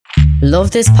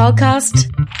Love this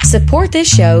podcast? Support this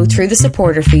show through the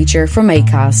supporter feature from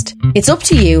Acast. It's up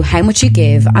to you how much you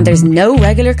give, and there's no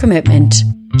regular commitment.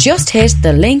 Just hit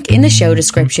the link in the show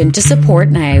description to support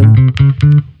now.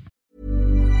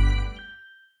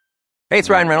 Hey, it's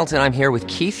Ryan Reynolds, and I'm here with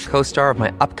Keith, co-star of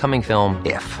my upcoming film,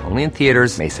 If, only in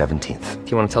theaters May 17th.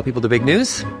 Do you want to tell people the big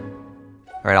news?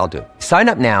 All right, I'll do it. Sign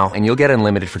up now and you'll get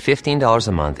unlimited for $15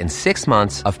 a month and 6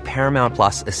 months of Paramount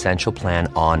Plus Essential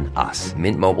Plan on us.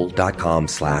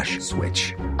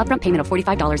 MintMobile.com/switch. Upfront payment of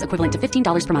 $45 equivalent to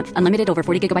 $15 per month. Unlimited over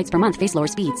 40 gigabytes per month. Face lower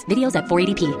speeds. Videos at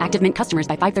 480p. Active Mint customers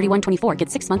by 531.24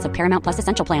 get 6 months of Paramount Plus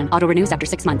Essential Plan. Auto renews after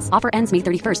 6 months. Offer ends May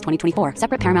 31st, 2024.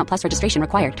 Separate Paramount Plus registration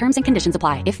required. Terms and conditions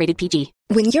apply if rated PG.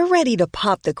 When you're ready to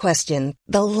pop the question,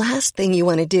 the last thing you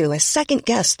want to do is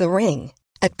second-guess the ring.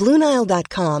 At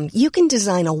BlueNile.com, you can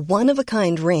design a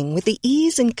one-of-a-kind ring with the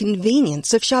ease and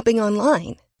convenience of shopping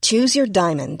online. Choose your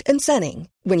diamond and setting.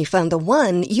 When you find the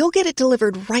one, you'll get it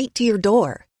delivered right to your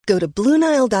door. Go to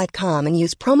BlueNile.com and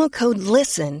use promo code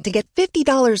LISTEN to get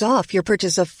 $50 off your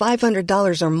purchase of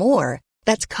 $500 or more.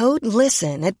 That's code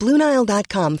LISTEN at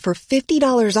BlueNile.com for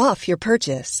 $50 off your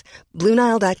purchase.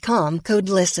 BlueNile.com, code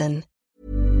LISTEN.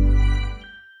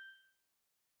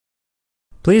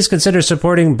 Please consider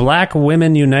supporting Black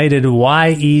Women United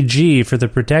YEG for the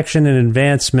protection and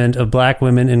advancement of black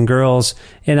women and girls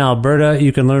in Alberta.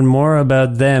 You can learn more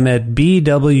about them at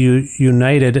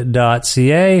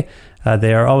bwunited.ca.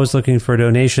 They are always looking for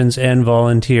donations and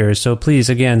volunteers. So please,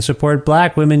 again, support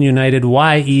Black Women United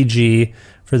YEG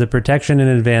for the protection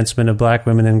and advancement of black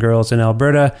women and girls in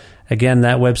Alberta. Again,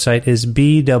 that website is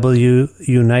bwunited.ca.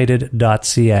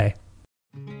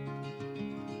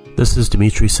 This is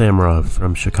Dmitry Samarov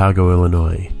from Chicago,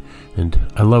 Illinois, and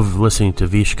I love listening to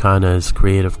Vish Khanna's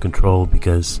Creative Control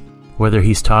because whether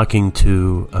he's talking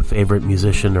to a favorite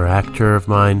musician or actor of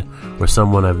mine or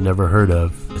someone I've never heard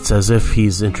of, it's as if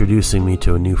he's introducing me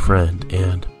to a new friend.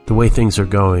 And the way things are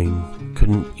going,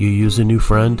 couldn't you use a new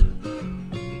friend?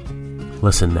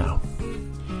 Listen now.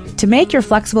 To make your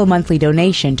flexible monthly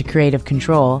donation to Creative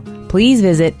Control, please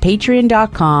visit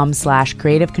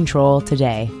patreon.com/creativecontrol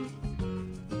today.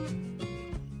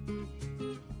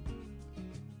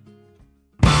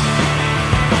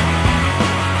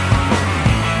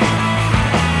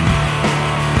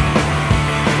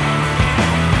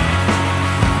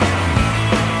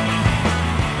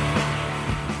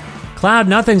 Cloud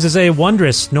Nothings is a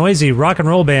wondrous, noisy rock and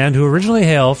roll band who originally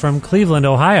hail from Cleveland,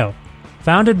 Ohio.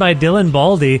 Founded by Dylan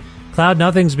Baldy, Cloud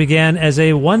Nothings began as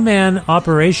a one-man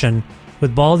operation,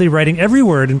 with Baldy writing every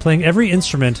word and playing every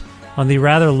instrument on the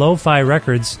rather lo-fi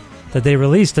records that they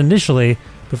released initially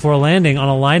before landing on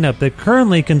a lineup that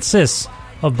currently consists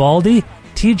of Baldy,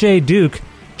 TJ Duke,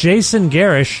 Jason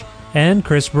Garish, and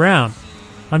Chris Brown.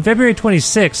 On February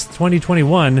 26,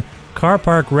 2021, Car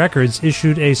Park Records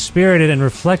issued a spirited and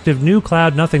reflective new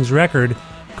Cloud Nothings record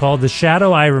called The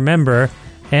Shadow I Remember,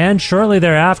 and shortly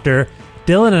thereafter,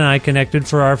 Dylan and I connected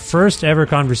for our first ever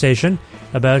conversation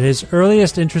about his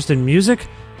earliest interest in music,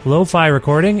 lo-fi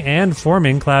recording, and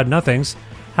forming Cloud Nothings,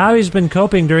 how he's been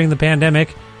coping during the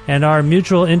pandemic, and our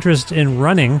mutual interest in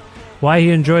running, why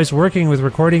he enjoys working with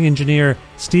recording engineer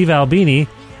Steve Albini,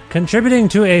 contributing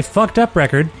to a fucked up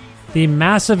record, the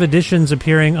massive additions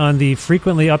appearing on the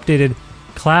frequently updated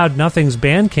Cloud Nothings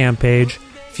Bandcamp page,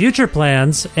 future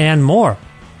plans, and more.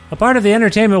 A part of the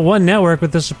Entertainment One network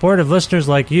with the support of listeners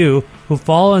like you who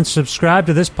follow and subscribe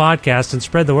to this podcast and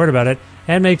spread the word about it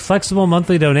and make flexible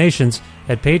monthly donations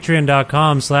at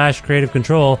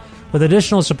patreon.com/creativecontrol with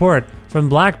additional support from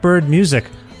Blackbird Music,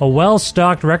 a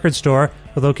well-stocked record store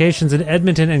with locations in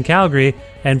Edmonton and Calgary,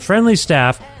 and friendly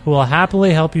staff who will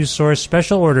happily help you source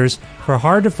special orders for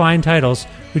hard-to-find titles,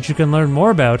 which you can learn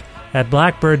more about at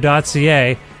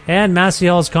blackbird.ca, and Massey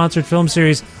Hall's concert film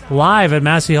series live at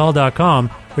masseyhall.com,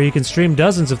 where you can stream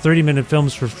dozens of 30-minute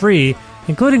films for free,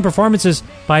 including performances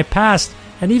by past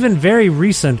and even very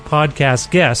recent podcast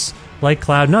guests like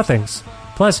Cloud Nothings.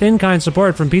 Plus in-kind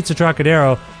support from Pizza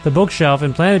Trocadero, The Bookshelf,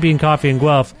 and Planet Bean Coffee in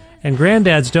Guelph, and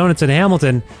Granddad's Donuts in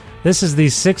Hamilton. This is the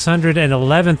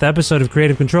 611th episode of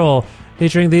Creative Control,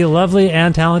 featuring the lovely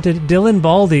and talented Dylan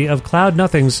Baldy of Cloud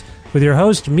Nothings, with your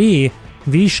host, me,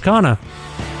 Vish Khanna.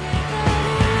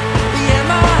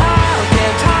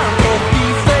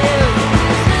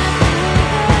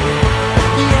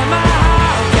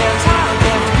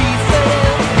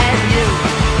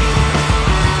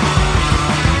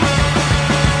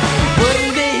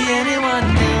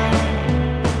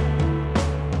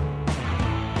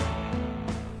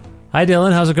 Hi,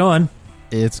 Dylan. How's it going?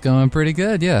 It's going pretty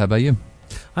good. Yeah. How about you?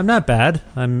 I'm not bad.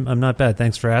 I'm not bad.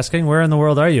 Thanks for asking. Where in the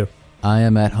world are you? I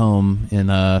am at home in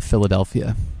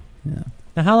Philadelphia. Yeah.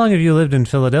 Now, how long have you lived in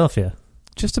Philadelphia?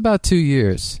 Just about 2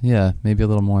 years. Yeah, maybe a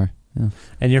little more. Yeah.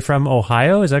 And you're from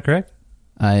Ohio, is that correct?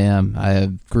 I am.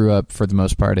 I grew up, for the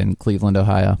most part, in Cleveland,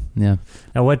 Ohio. Yeah.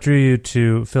 Now, what drew you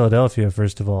to Philadelphia,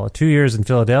 first of all? 2 years in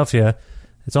Philadelphia,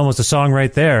 it's almost a song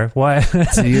right there. Why?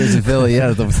 2 years in Philly,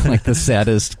 yeah, like the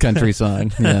saddest country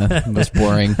song. Yeah, most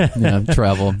boring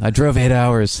travel. I drove 8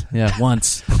 hours,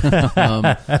 once.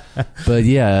 But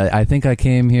yeah, I think I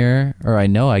came here, or I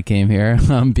know I came here,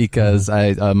 because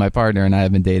my partner and I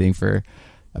have been dating for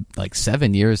like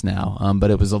 7 years now, but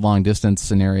it was a long distance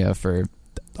scenario for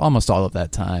almost all of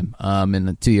that time.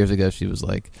 And 2 years ago, she was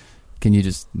like, "Can you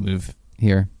just move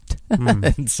here?"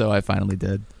 And so I finally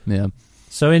did. Yeah.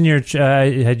 So in your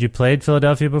had you played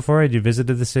Philadelphia before? Had you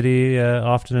visited the city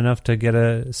often enough to get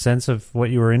a sense of what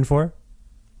you were in for?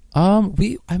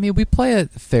 We play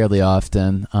it fairly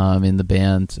often in the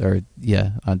band, or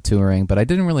on touring, but I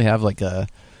didn't really have like a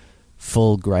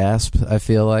full grasp, I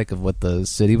feel like, of what the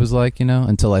city was like,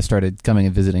 until I started coming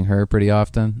and visiting her pretty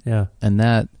often. Yeah. And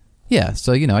that,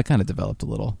 so I kind of developed a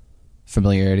little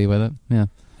familiarity with it. Yeah.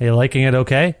 Are you liking it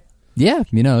okay? Yeah,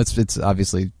 it's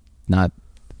obviously not.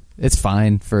 It's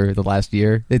fine for the last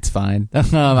year. It's fine.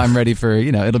 I'm ready for,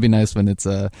 it'll be nice when it's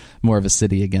more of a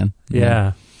city again.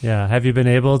 Yeah. Have you been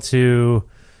able to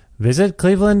visit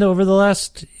Cleveland over the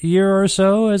last year or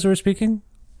so as we're speaking?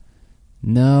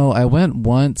 No, I went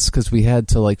once because we had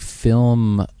to like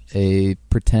film a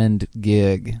pretend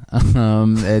gig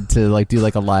to like do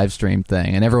like a live stream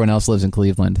thing, and everyone else lives in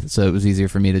Cleveland, so it was easier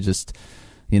for me to just,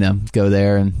 go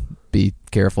there and be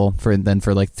careful for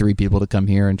like 3 people to come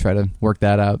here and try to work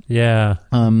that out. Yeah.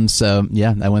 So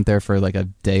I went there for like a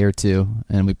day or two,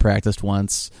 and we practiced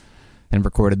once and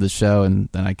recorded the show, and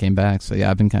then I came back. So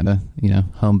I've been kind of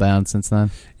homebound since then.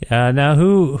 Yeah. Now,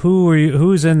 who are you?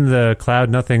 Who's in the Cloud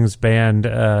Nothings band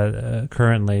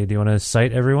currently? Do you want to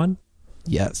cite everyone?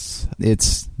 Yes,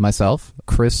 it's myself.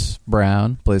 Chris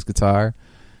Brown plays guitar.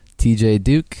 TJ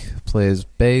Duke plays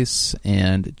bass,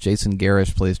 and Jason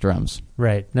Garish plays drums.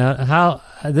 Right. Now, how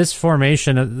this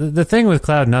formation, the thing with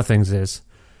Cloud Nothings is,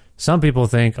 some people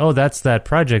think, oh, that's that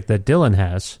project that Dylan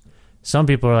has. Some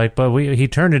people are like, but he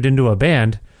turned it into a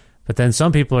band. But then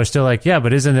some people are still like, yeah,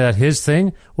 but isn't that his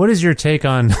thing? What is your take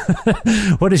on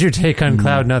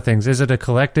Cloud Nothings? Is it a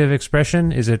collective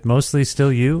expression? Is it mostly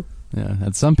still you? Yeah,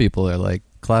 and some people are like,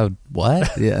 Cloud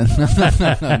what? Yeah.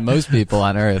 Most people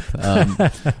on Earth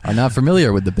are not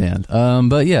familiar with the band.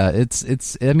 But yeah,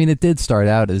 it did start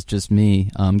out as just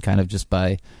me, kind of just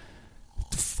by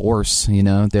force,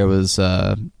 There was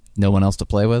no one else to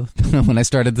play with. When I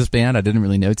started this band, I didn't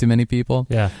really know too many people.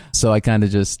 Yeah. So I kind of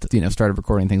just, started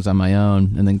recording things on my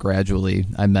own, and then gradually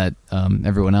I met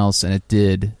everyone else, and it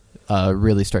did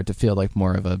really start to feel like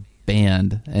more of a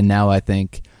band. And now I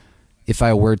think if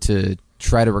I were to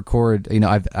try to record,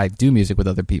 I do music with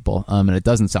other people, and it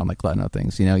doesn't sound like Cloud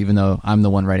Nothings, even though I'm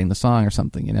the one writing the song or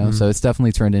something, So it's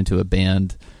definitely turned into a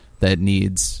band that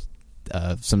needs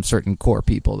some certain core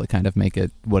people to kind of make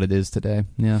it what it is today.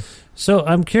 Yeah. So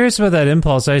I'm curious about that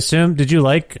impulse. I assume, did you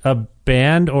like a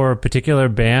band or particular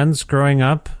bands growing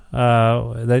up?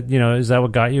 That is that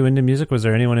what got you into music? Was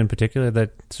there anyone in particular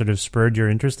that sort of spurred your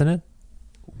interest in it?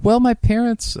 Well, my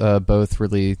parents both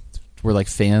really were like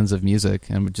fans of music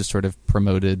and just sort of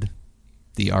promoted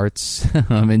the arts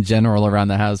in general around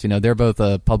the house. They're both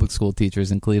public school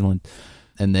teachers in Cleveland,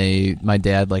 and my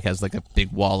dad like has like a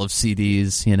big wall of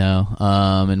CDs,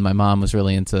 and my mom was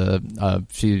really into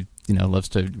she loves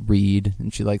to read,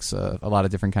 and she likes a lot of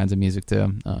different kinds of music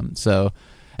too.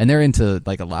 And they're into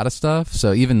like a lot of stuff.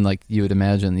 So even like you would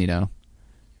imagine,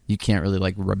 you can't really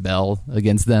like rebel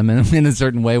against them in a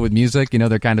certain way with music.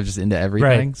 They're kind of just into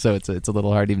everything. Right. So it's a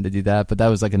little hard even to do that. But that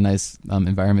was like a nice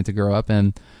environment to grow up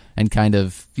in. And kind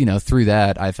of, through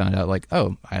that, I found out like,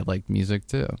 oh, I like music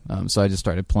too. So I just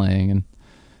started playing and,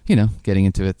 getting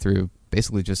into it through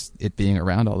basically just it being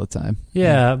around all the time.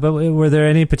 Yeah, but were there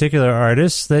any particular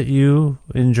artists that you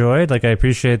enjoyed? Like, I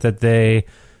appreciate that they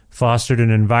fostered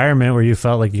an environment where you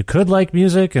felt like you could like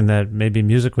music, and that maybe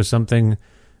music was something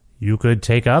you could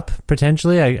take up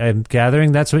potentially. I'm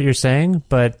gathering that's what you're saying,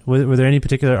 but were there any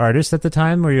particular artists at the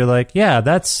time where you're like, yeah,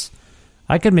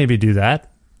 I could maybe do that?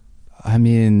 I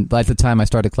mean, at the time I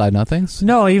started Cloud Nothings?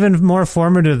 No, even more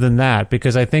formative than that,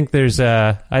 because I think there's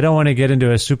I don't want to get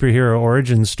into a superhero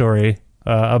origin story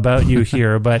about you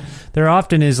here, but there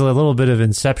often is a little bit of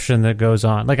inception that goes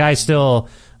on. Like I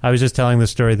was just telling the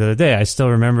story the other day. I still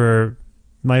remember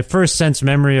my first sense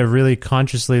memory of really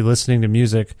consciously listening to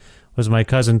music was my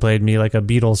cousin played me like a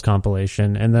Beatles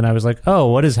compilation, and then I was like, oh,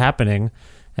 what is happening?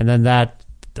 And then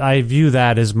I view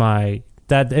that as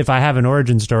that if I have an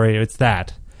origin story, it's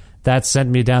that that sent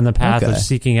me down the path of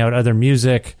seeking out other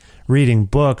music, reading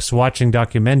books, watching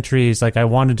documentaries. Like, I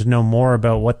wanted to know more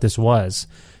about what this was.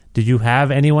 Did you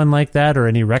have anyone like that or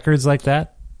any records like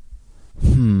that?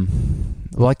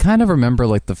 Well, I kind of remember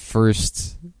like the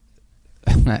first,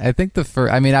 I think the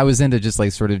first, I mean, I was into just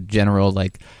like sort of general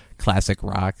like classic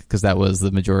rock because that was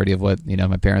the majority of what, you know,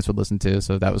 my parents would listen to.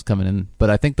 So that was coming in. But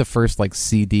I think the first like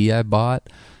CD I bought,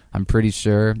 I'm pretty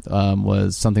sure,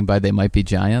 was something by They Might Be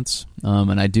Giants.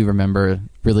 And I do remember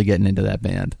really getting into that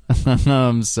band.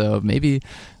 So maybe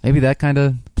that kind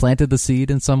of planted the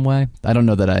seed in some way. I don't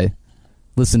know that I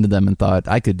listened to them and thought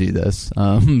I could do this.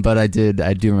 But I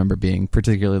do remember being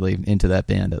particularly into that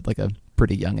band at like a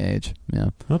pretty young age.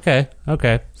 Yeah. Okay.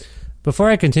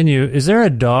 Before I continue, is there a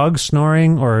dog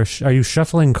snoring or are you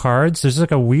shuffling cards? There's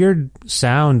like a weird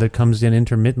sound that comes in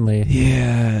intermittently.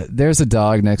 Yeah, there's a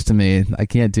dog next to me. I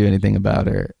can't do anything about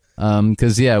her.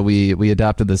 Because, we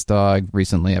adopted this dog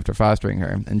recently after fostering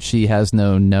her, and she has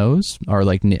no nose or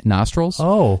like nostrils.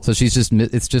 Oh. So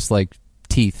it's just like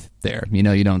teeth there. You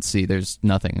know, you don't see, there's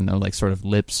nothing, no like sort of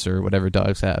lips or whatever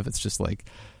dogs have. It's just like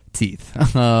teeth.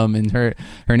 And her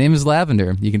name is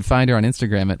Lavender. You can find her on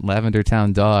Instagram at Lavender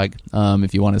Town Dog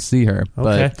if you want to see her.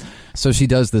 Okay. But so she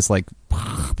does this like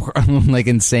like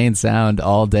insane sound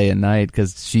all day and night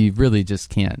because she really just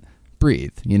can't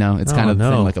breathe. You know, it's kind of the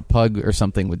thing like a pug or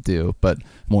something would do, but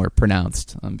more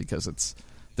pronounced because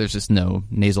there's just no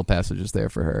nasal passages there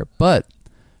for her. But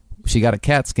she got a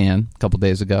CAT scan a couple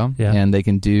days ago, and they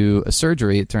can do a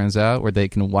surgery, it turns out, where they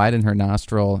can widen her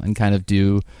nostril and kind of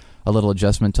do a little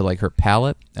adjustment to like her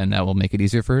palate, and that will make it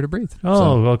easier for her to breathe.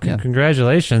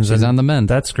 Congratulations. She's on the mend.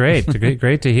 That's great.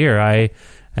 Great to hear. I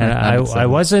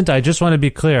just want to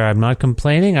be clear. I'm not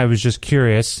complaining. I was just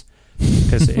curious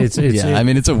because it's I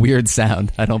mean, it's a weird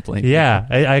sound. I don't blame you. Yeah.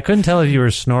 I couldn't tell if you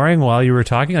were snoring while you were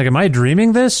talking. Like, am I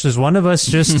dreaming this? Is one of us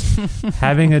just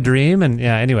having a dream? And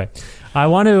anyway, I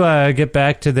want to get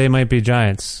back to They Might Be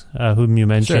Giants, whom you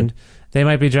mentioned. Sure. They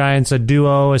Might Be Giants, a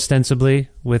duo ostensibly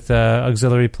with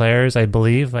auxiliary players, I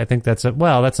believe. I think that's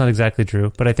that's not exactly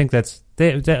true, but I think that's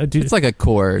it's like a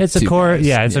core. It's a core,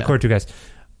 guys. A core two guys.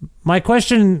 My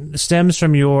question stems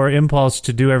from your impulse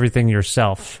to do everything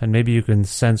yourself, and maybe you can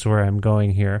sense where I'm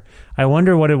going here. I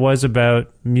wonder what it was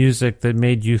about music that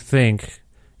made you think,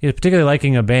 particularly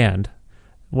liking a band,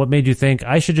 what made you think,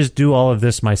 I should just do all of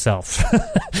this myself?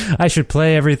 I should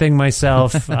play everything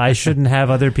myself. I shouldn't have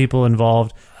other people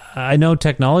involved. I know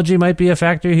technology might be a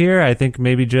factor here. I think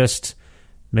maybe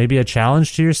a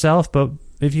challenge to yourself, but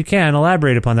if you can,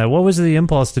 elaborate upon that. What was the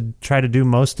impulse to try to do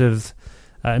most of,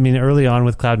 early on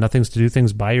with Cloud Nothings, to do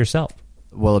things by yourself?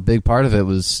 Well, a big part of it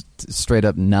was straight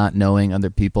up not knowing other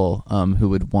people who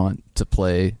would want to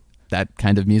play that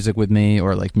kind of music with me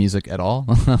or like music at all.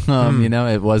 You know,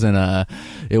 it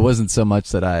wasn't so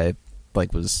much that I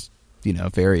like was, you know,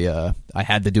 very, I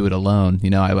had to do it alone.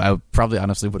 You know, I probably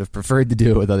honestly would have preferred to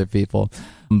do it with other people.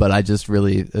 But I just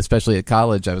really, especially at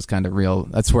college, I was kind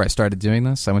of that's where I started doing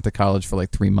this. I went to college for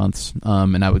like 3 months,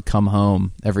 and I would come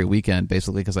home every weekend,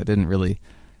 basically, because I didn't really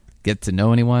get to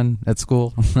know anyone at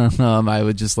school. I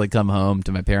would just like come home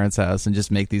to my parents' house and just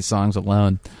make these songs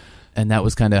alone. And that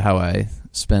was kind of how I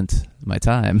spent my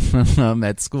time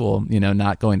at school, you know,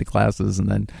 not going to classes and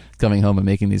then coming home and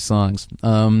making these songs.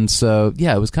 So,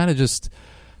 yeah, it was kind of just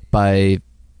by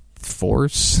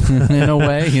force in a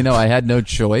way. You know, I had no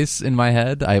choice in my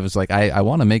head. I was like, I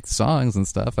want to make songs and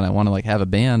stuff, and I want to like have a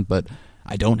band, but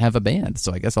I don't have a band,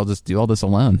 so I guess I'll just do all this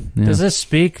alone. Yeah. Does this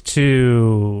speak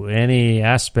to any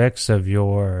aspects of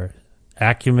your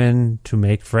acumen to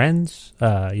make friends,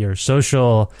 your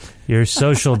social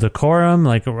decorum?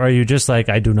 Like, are you just like,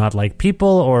 I do not like people,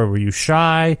 or were you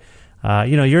shy?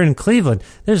 You're in Cleveland.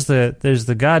 There's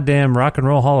the goddamn Rock and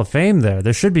Roll Hall of Fame there.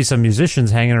 There should be some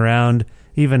musicians hanging around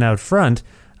even out front.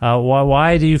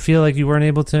 Why do you feel like you weren't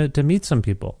able to meet some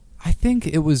people? I think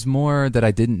it was more that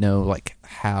I didn't know like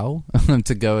how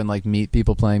to go and like meet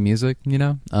people playing music, you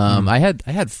know? I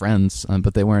had friends,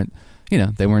 but they weren't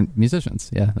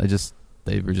musicians. Yeah.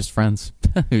 They were just friends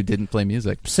who didn't play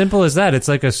music. Simple as that. It's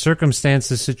like a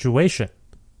circumstances situation.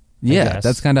 Yeah,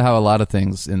 that's kind of how a lot of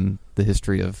things in the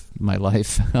history of my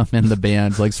life in the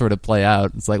band like sort of play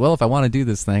out. It's like, well, if I want to do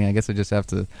this thing, I guess I just have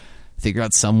to figure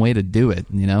out some way to do it,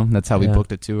 you know? That's how we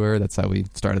booked a tour. That's how we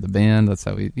started the band. That's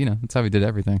how we did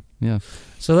everything. Yeah.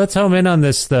 So let's home in on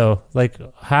this, though. Like,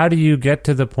 how do you get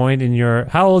to the point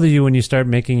how old are you when you start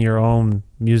making your own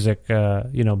music,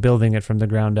 building it from the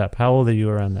ground up? How old are you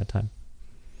around that time?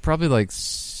 Probably like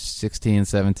 16,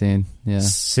 17, yeah.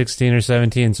 16 or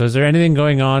 17. So is there anything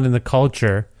going on in the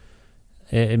culture,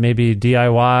 maybe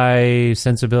DIY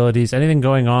sensibilities, anything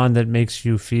going on that makes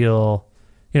you feel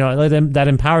that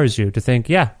empowers you to think,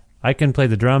 yeah, I can play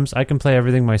the drums, I can play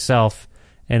everything myself,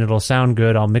 and it'll sound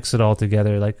good. I'll mix it all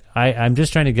together. Like I'm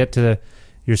just trying to get to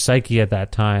your psyche at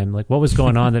that time. Like, what was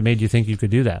going on that made you think you could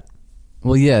do that?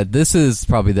 Well, yeah, this is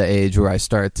probably the age where I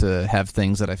start to have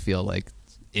things that I feel like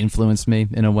influenced me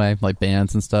in a way, like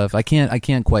bands and stuff. I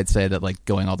can't quite say that, like,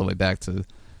 going all the way back to,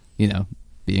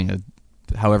 being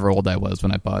however old I was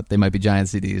when I bought They Might Be Giant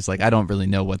CDs. Like, I don't really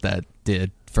know what that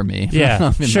did for me in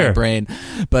my brain.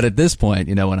 But at this point,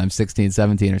 when I'm 16,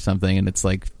 17 or something, and it's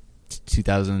like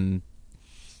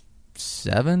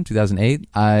 2007, 2008,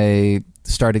 I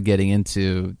started getting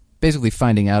into basically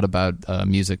finding out about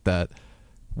music that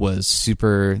was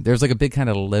super. There's like a big kind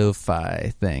of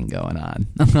lo-fi thing going on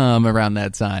around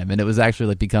that time, and it was actually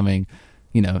like becoming,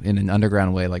 in an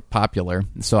underground way, like popular.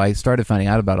 So I started finding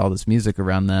out about all this music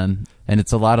around then, and it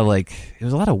was a lot of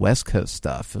West Coast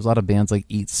stuff. There was a lot of bands like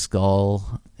Eat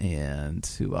Skull, and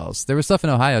who else? There was stuff in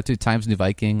Ohio too. Times New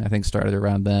Viking, I think, started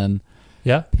around then.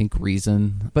 Yeah, Pink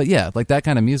Reason, but yeah, like that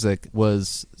kind of music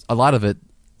was a lot of it.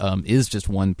 Is just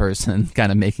one person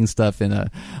kind of making stuff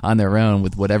on their own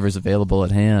with whatever's available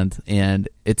at hand, and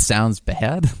it sounds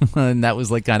bad. And that was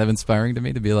like kind of inspiring to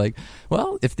me to be like,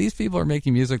 well, if these people are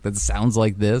making music that sounds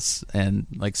like this, and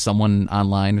like someone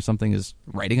online or something is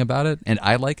writing about it, and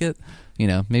I like it,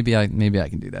 maybe I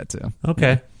can do that too.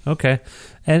 Okay.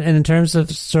 And in terms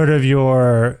of sort of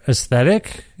your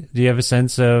aesthetic, do you have a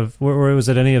sense of where was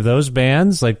it any of those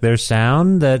bands, like their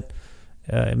sound that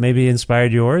maybe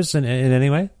inspired yours in any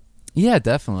way? Yeah,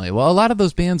 definitely. Well, a lot of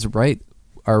those bands wrote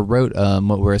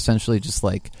what were essentially just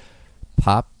like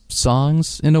pop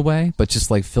songs in a way, but just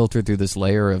like filtered through this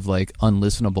layer of like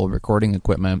unlistenable recording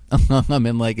equipment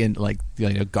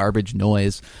in garbage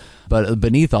noise. But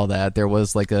beneath all that, there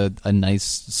was like a nice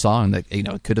song that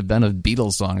it could have been a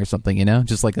Beatles song or something,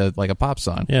 just like a pop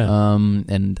song. Yeah.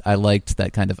 And I liked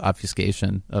that kind of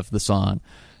obfuscation of the song.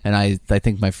 And I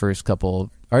think my first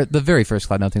couple, or the very first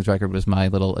Cloud Nothings record, was my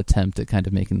little attempt at kind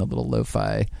of making the little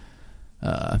lo-fi,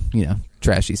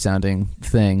 trashy sounding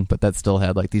thing, but that still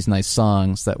had like these nice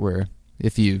songs that were,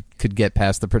 if you could get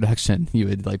past the production, you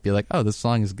would like be like, oh, this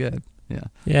song is good. Yeah.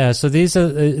 Yeah. So this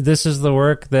is the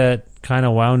work that kind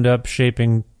of wound up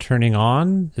shaping Turning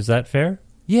On. Is that fair?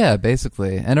 Yeah,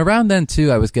 basically. And around then too,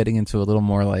 I was getting into a little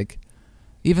more like,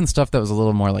 even stuff that was a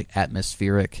little more like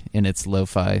atmospheric in its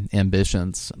lo-fi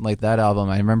ambitions. Like that album,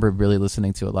 I remember really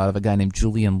listening to a lot of a guy named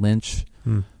Julian Lynch,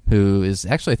 who is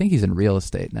actually, I think he's in real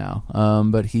estate now.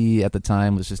 But he at the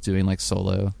time was just doing like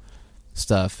solo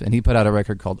stuff, and he put out a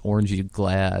record called Orange You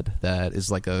Glad that is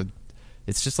like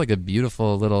it's just like a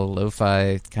beautiful little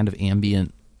lo-fi kind of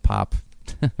ambient pop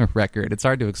record. It's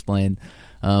hard to explain.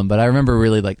 But I remember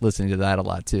really like listening to that a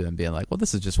lot too, and being like, well,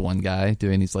 this is just one guy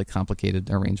doing these like complicated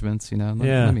arrangements,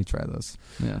 Let me try this.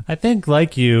 Yeah. I think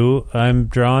like you, I'm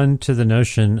drawn to the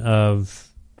notion of,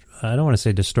 I don't want to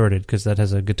say distorted because that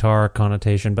has a guitar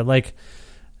connotation, but like,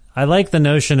 I like the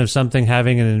notion of something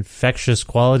having an infectious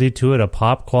quality to it, a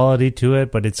pop quality to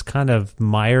it, but it's kind of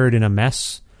mired in a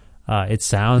mess. It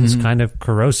sounds kind of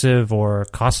corrosive or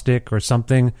caustic or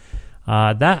something.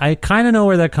 That I kind of know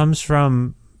where that comes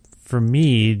from. For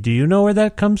me, do you know where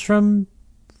that comes from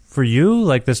for you?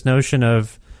 Like this notion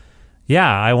of,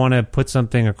 I want to put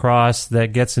something across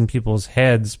that gets in people's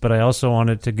heads, but I also want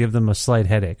it to give them a slight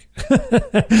headache.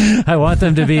 I want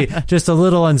them to be just a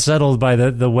little unsettled by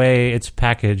the way it's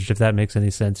packaged, if that makes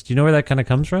any sense. Do you know where that kind of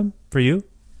comes from for you?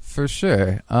 For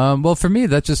sure. Well, for me,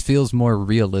 that just feels more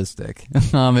realistic.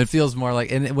 It feels more like,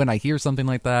 and when I hear something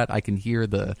like that, I can hear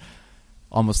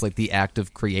almost like the act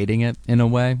of creating it in a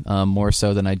way, more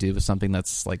so than I do with something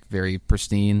that's like very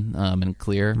pristine and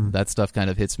clear. That stuff kind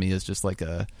of hits me as just like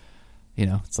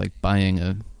it's like buying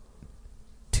a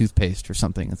toothpaste or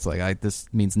something. It's like, this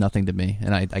means nothing to me,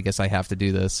 and I guess I have to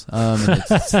do this. And it's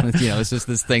just, it's just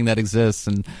this thing that exists,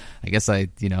 and I guess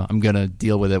I'm gonna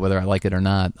deal with it whether I like it or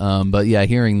not. But yeah,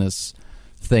 hearing this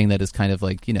thing that is kind of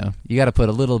like, you got to put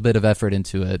a little bit of effort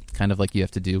into it, kind of like you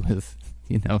have to do with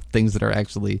things that are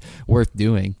actually worth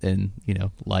doing in,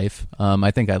 life.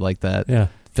 I think I like that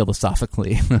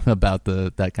philosophically about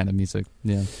that kind of music.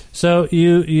 Yeah. So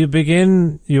you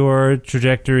begin your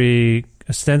trajectory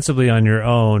ostensibly on your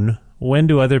own. When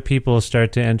do other people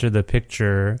start to enter the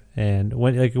picture, and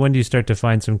when do you start to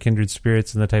find some kindred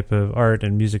spirits in the type of art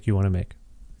and music you want to make?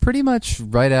 Pretty much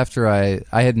right after I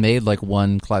had made like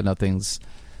one Cloud Nothings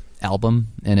album,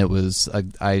 and it was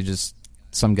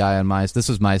some guy on this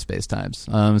was MySpace times.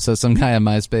 So some guy on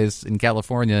MySpace in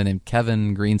California named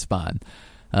Kevin Greenspan,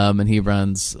 and he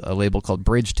runs a label called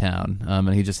Bridgetown,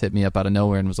 and he just hit me up out of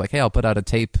nowhere and was like, hey, I'll put out a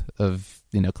tape of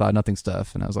Cloud Nothing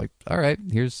stuff. And I was like, all right,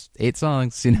 here's 8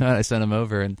 songs, and I sent them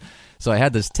over. And so I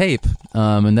had this tape.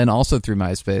 And then also through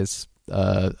MySpace,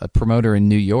 a promoter in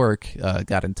New York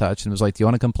got in touch and was like, do you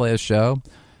want to come play a show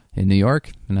in New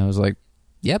York? And I was like,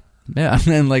 yep. Yeah.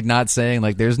 And like not saying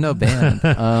like there's no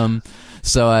band.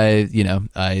 So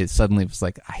I suddenly was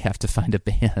like, I have to find a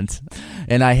band.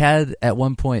 And I had at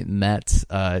one point met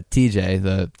TJ,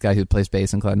 the guy who plays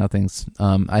bass in Cloud Nothings.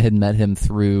 I had met him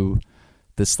through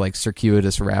this like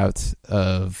circuitous route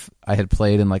of I had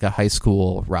played in like a high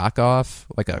school rock off,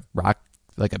 like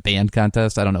a band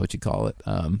contest. I don't know what you call it.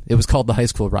 It was called the High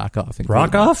School Rock Off.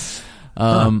 Rock Off?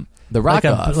 The Rock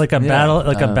Off. Like a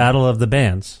battle of the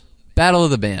bands. Battle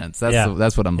of the Bands.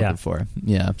 That's what I'm looking for.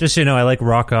 Yeah. Just so you know, I like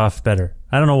Rock Off better.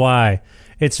 I don't know why.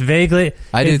 It's vaguely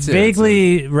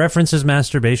references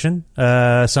masturbation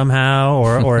somehow,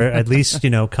 or at least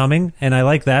coming, and I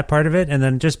like that part of it. And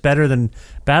then just better than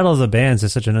Battle of the Bands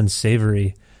is such an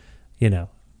unsavory,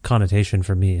 connotation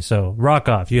for me. So Rock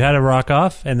Off. You had a Rock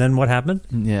Off, and then what happened?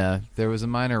 Yeah, there was a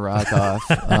minor Rock Off,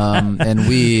 and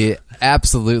we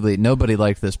absolutely nobody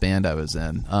liked this band I was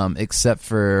in, except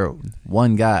for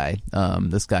one guy.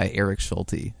 This guy Eric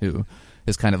Schulte, who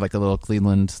is kind of like a little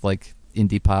Cleveland like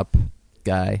indie pop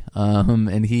guy,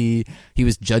 and he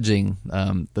was judging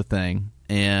the thing,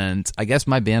 and I guess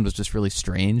my band was just really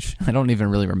strange. I don't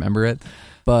even really remember it,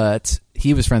 but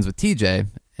he was friends with TJ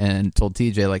and told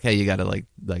TJ like, hey, you gotta like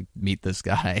meet this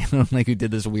guy like who did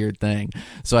this weird thing.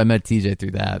 So I met TJ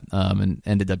through that, and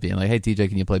ended up being like, hey TJ,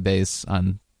 can you play bass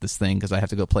on this thing, because I have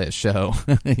to go play a show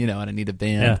and I need a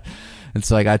band. Yeah. And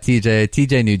so I got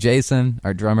TJ knew Jason,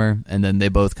 our drummer, and then they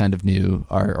both kind of knew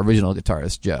our original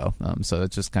guitarist Joe, so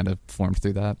it just kind of formed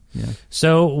through that. Yeah.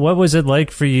 So what was it like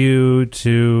for you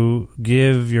to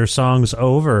give your songs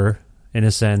over in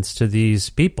a sense to these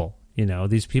people,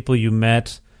 these people you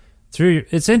met through?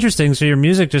 It's interesting. So your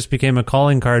music just became a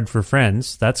calling card for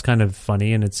friends. That's kind of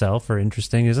funny in itself, or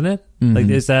interesting, isn't it? Mm-hmm.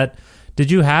 Like, did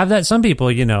you have that? Some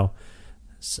people,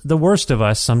 the worst of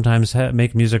us sometimes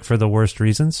make music for the worst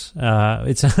reasons.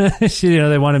 It's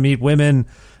they want to meet women,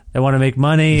 they want to make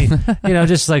money,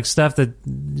 just like stuff that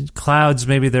clouds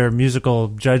maybe their musical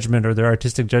judgment or their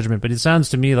artistic judgment. But it sounds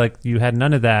to me like you had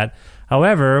none of that.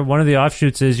 However, one of the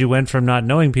offshoots is you went from not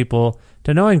knowing people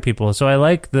to knowing people. So I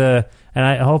like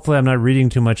hopefully I'm not reading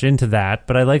too much into that,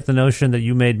 but I like the notion that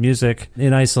you made music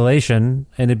in isolation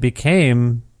and it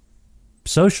became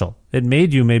social. It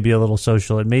made you maybe a little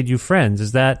social. It made you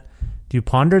friends. Do you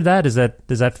ponder that? Does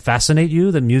that fascinate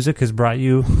you? That music has brought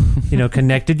you,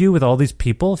 connected you with all these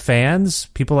people, fans,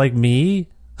 people like me?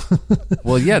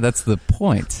 Well, yeah, that's the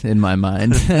point in my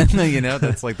mind.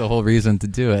 That's like the whole reason to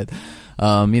do it.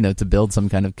 To build some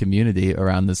kind of community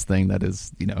around this thing that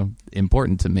is,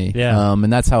 important to me. Yeah.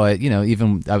 And that's how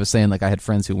even I was saying, like, I had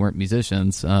friends who weren't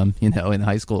musicians, in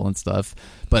high school and stuff,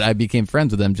 but I became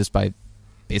friends with them just by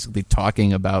basically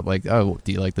talking about like, oh,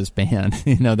 do you like this band?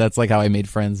 That's like how I made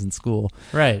friends in school.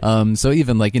 Right. So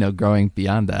even like, growing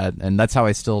beyond that, and that's how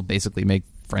I still basically make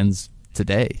friends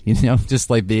today, just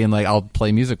like being like, I'll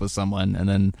play music with someone and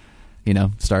then,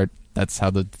 that's how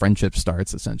the friendship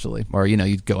starts essentially. Or,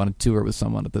 you go on a tour with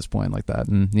someone at this point like that.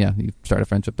 And yeah, you start a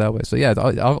friendship that way. So yeah,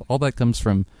 all that comes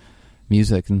from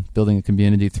music and building a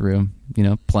community through,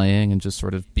 playing and just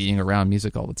sort of being around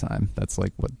music all the time. That's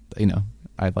like what,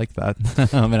 I like that.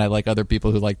 And I like other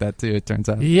people who like that too, it turns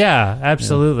out. Yeah,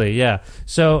 absolutely. Yeah.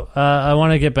 So I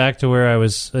want to get back to where I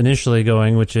was initially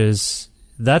going, which is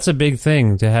that's a big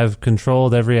thing to have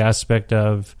controlled every aspect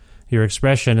of your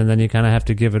expression, and then you kind of have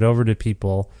to give it over to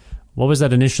people. What was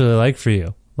that initially like for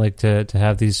you? Like to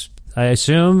have these,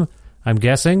 I'm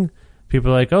guessing, people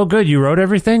are like, oh, good, you wrote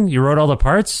everything? You wrote all the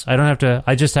parts?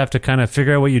 I just have to kind of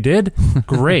figure out what you did?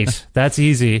 Great. That's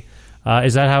easy.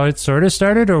 Is that how it sort of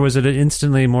started, or was it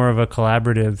instantly more of a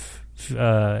collaborative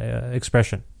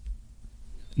expression?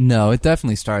 No, it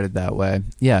definitely started that way.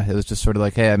 Yeah, it was just sort of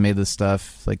like, hey, I made this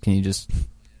stuff. Like, can you just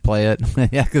play it?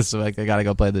 Yeah, because like, I got to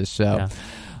go play this show. Yeah.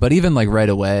 But even like right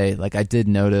away, like I did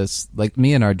notice, like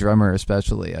me and our drummer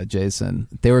especially, Jason,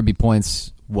 there would be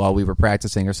points while we were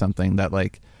practicing or something that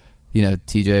like,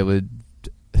 TJ would...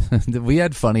 we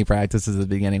had funny practices at the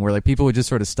beginning where like people would just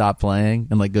sort of stop playing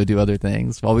and like go do other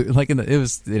things while we like it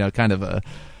was kind of a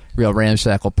real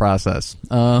ramshackle process,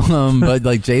 but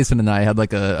like Jason and I had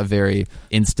like a very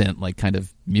instant like kind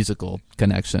of musical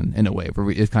connection in a way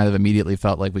where it kind of immediately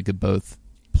felt like we could both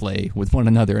play with one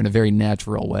another in a very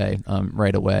natural way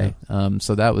right away.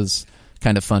 So that was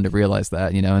kind of fun to realize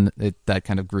that, and that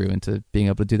kind of grew into being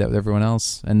able to do that with everyone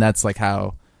else. And that's like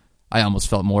how I almost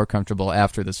felt more comfortable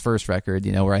after this first record,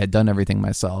 where I had done everything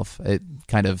myself. It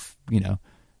kind of,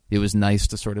 it was nice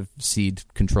to sort of cede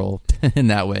control in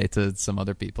that way to some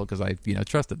other people because I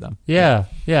trusted them. Yeah,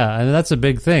 and that's a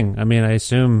big thing. I mean, I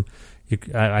assume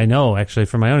I know actually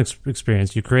from my own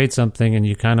experience, you create something and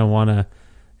you kind of want to.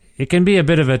 It can be a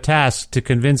bit of a task to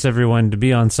convince everyone to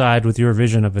be on side with your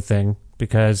vision of a thing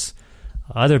because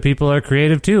other people are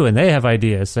creative too and they have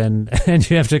ideas and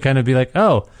you have to kind of be like,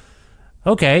 oh,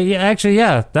 okay, yeah, actually,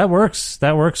 yeah, that works.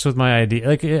 That works with my idea.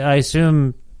 Like, I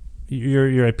assume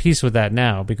you're at peace with that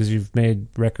now because you've made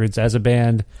records as a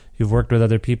band, you've worked with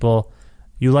other people,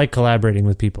 you like collaborating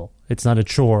with people. It's not a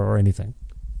chore or anything.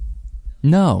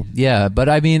 No, yeah, but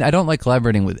I mean, I don't like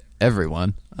collaborating with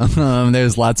everyone.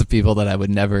 There's lots of people that I would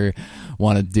never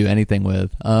want to do anything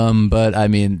with. But I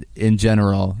mean, in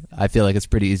general, I feel like it's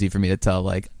pretty easy for me to tell,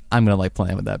 like, I'm going to like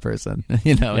playing with that person,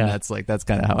 and that's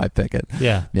kind of how I pick it.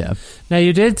 Yeah. Yeah. Now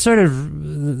you did sort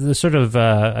of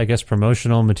I guess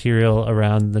promotional material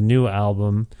around the new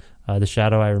album, The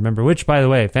Shadow I Remember, which, by the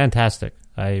way, fantastic.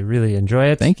 I really enjoy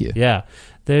it. Thank you. Yeah.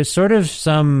 There's sort of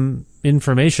some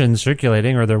information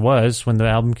circulating, or there was when the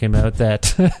album came out,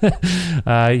 that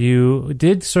you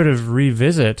did sort of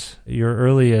revisit your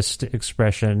earliest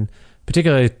expression,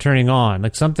 particularly Turning On.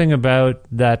 Like something about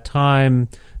that time,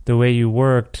 the way you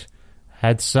worked,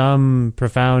 had some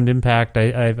profound impact,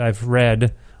 I've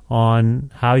read,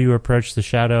 on how you approached The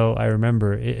Shadow I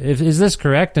Remember. Is this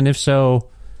correct? And if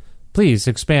so, please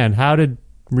expand. How did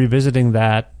revisiting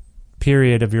that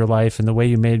period of your life and the way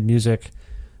you made music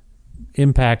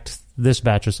impact this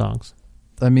batch of songs?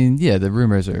 I mean, yeah, the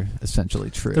rumors are essentially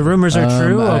true. The rumors are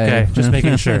true? Okay, just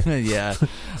making sure. Yeah.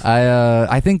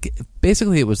 I think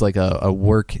basically it was like a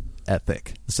work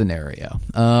ethic scenario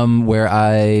where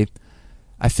I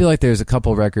feel like there's a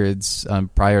couple records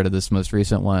prior to this most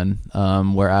recent one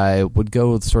where I would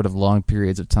go with sort of long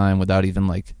periods of time without even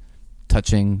like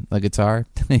touching a guitar.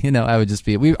 I would just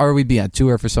we'd be on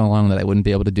tour for so long that I wouldn't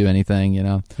be able to do anything,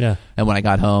 Yeah. And when I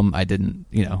got home, I didn't,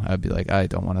 I'd be like, I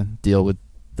don't want to deal with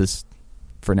this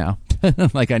for now.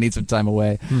 Like, I need some time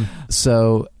away.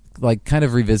 So, like, kind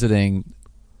of revisiting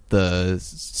the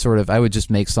sort of, I would just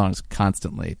make songs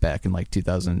constantly back in like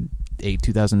 2008,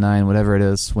 2009, whatever it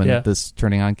is, when this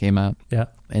Turning On came out. Yeah.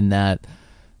 And that,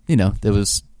 it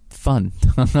was fun.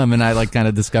 I mean, I like kind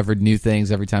of discovered new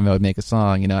things every time I would make a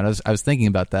song, and I was thinking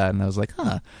about that, and I was like,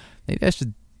 maybe I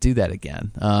should do that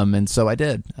again. And so I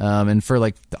did. And for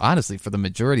like, honestly, for the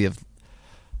majority of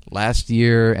last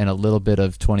year and a little bit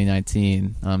of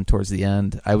 2019, towards the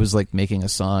end, I was like making a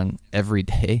song every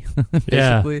day,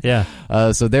 basically. Yeah.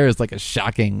 So there is like a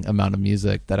shocking amount of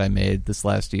music that I made this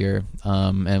last year.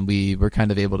 And we were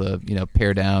kind of able to,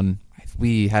 pare down.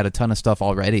 We had a ton of stuff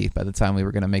already by the time we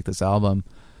were going to make this album.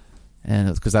 And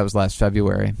it was because that was last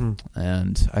February.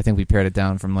 And I think we pared it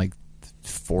down from like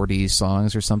 40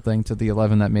 songs or something to the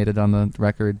 11 that made it on the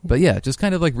record. But yeah, just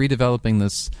kind of like redeveloping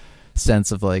this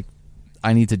sense of like,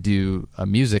 I need to do a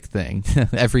music thing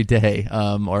every day,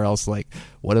 or else like,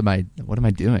 what am I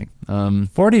doing?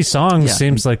 40 songs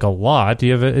seems like a lot.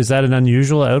 Is that an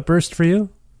unusual outburst for you?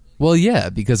 Well, yeah,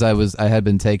 because I had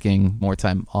been taking more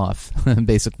time off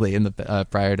basically in the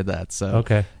prior to that. So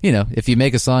okay, if you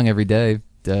make a song every day,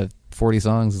 40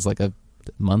 songs is like a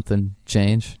month and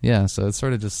change. Yeah, so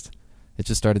it just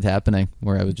started happening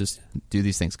where I would just do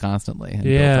these things constantly and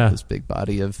build up this big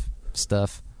body of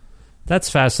stuff.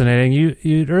 That's fascinating.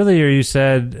 You earlier you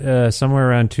said somewhere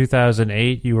around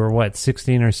 2008 you were what,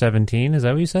 16 or 17? Is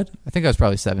that what you said? I think I was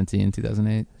probably 17 in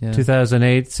 2008. Yeah.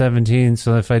 2008, 17.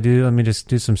 So if I do, let me just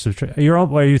do some subtraction.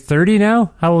 Are you 30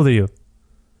 now? How old are you?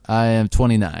 I am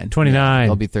 29. 29. Yeah,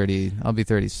 I'll be 30. I'll be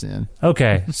 30 soon.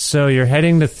 Okay, so you're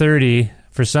heading to 30.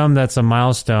 For some, that's a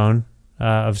milestone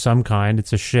of some kind.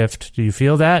 It's a shift. Do you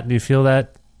feel that? Do you feel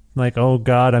that like, oh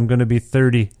God, I'm going to be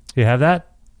 30? Do you have that?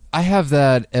 I have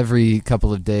that every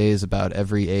couple of days about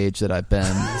every age that I've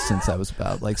been since I was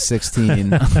about like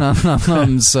 16.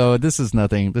 So this is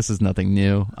nothing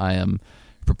new. I am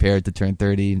prepared to turn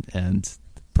 30 and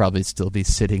probably still be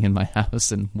sitting in my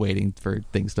house and waiting for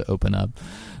things to open up.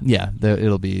 Yeah,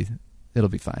 it'll be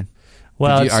fine.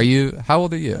 Well, how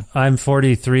old are you? I'm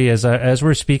 43. As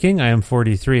we're speaking, I am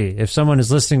 43. If someone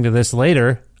is listening to this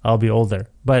later, I'll be older.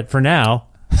 But for now,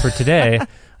 for today,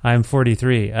 I'm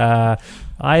 43.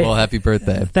 Well, happy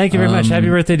birthday. Thank you very much. Happy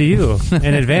birthday to you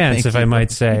in advance, if I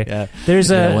might say.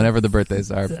 Yeah. Whenever the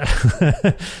birthdays are.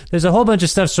 There's a whole bunch of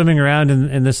stuff swimming around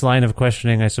in this line of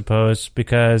questioning, I suppose,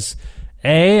 because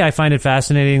I find it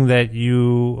fascinating that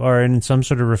you are in some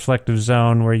sort of reflective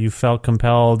zone where you felt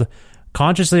compelled,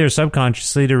 consciously or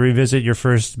subconsciously, to revisit your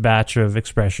first batch of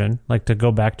expression, like to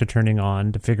go back to Turning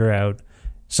On, to figure out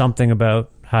something about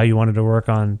how you wanted to work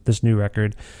on this new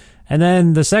record. And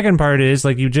then the second part is,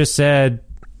 like you just said,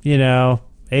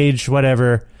 age,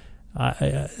 whatever.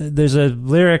 There's a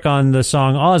lyric on the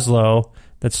song Oslo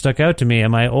that stuck out to me.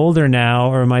 Am I older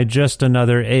now, or am I just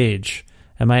another age?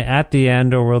 Am I at the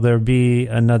end, or will there be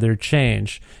another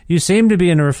change? You seem to be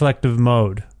in a reflective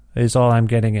mode, is all I'm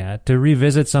getting at. To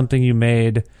revisit something you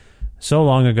made so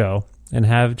long ago and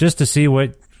have just to see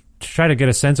try to get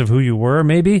a sense of who you were,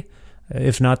 maybe,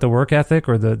 if not the work ethic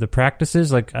or the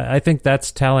practices. Like, I think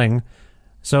that's telling.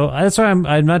 So that's why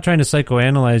I'm not trying to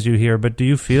psychoanalyze you here, but do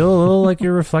you feel a little like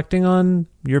you're reflecting on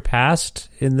your past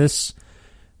with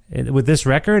this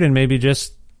record, and maybe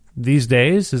just these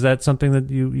days? Is that something that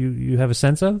you have a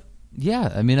sense of?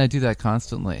 Yeah, I mean, I do that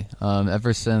constantly.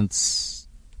 Ever since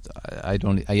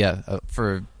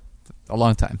for a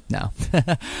long time now.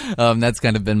 That's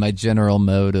kind of been my general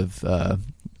mode of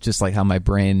just like how my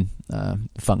brain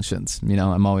functions.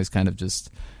 I'm always kind of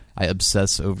I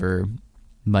obsess over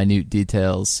minute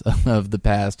details of the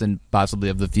past and possibly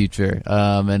of the future,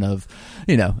 and of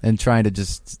and trying to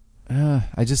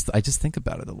I just think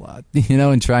about it a lot,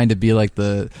 and trying to be like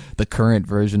the current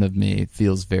version of me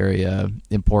feels very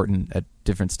important at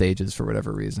different stages for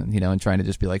whatever reason, and trying to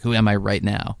just be like, who am I right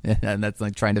now? And that's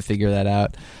like trying to figure that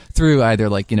out through either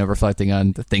like, reflecting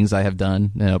on the things I have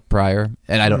done, prior.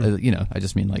 And I don't, I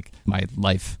just mean like my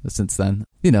life since then,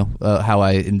 how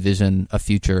I envision a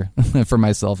future for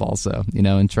myself also,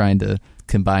 and trying to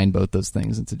combine both those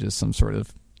things into just some sort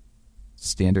of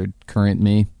standard current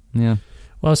me. Yeah.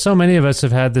 Well, so many of us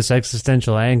have had this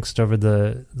existential angst over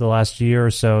the last year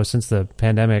or so since the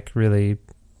pandemic really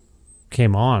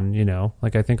came on,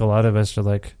 Like, I think a lot of us are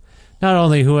like, not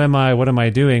only who am I, what am I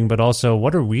doing, but also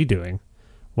what are we doing?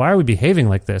 Why are we behaving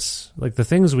like this? Like, the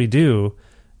things we do,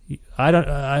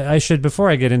 I should, before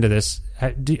I get into this,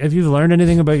 have you learned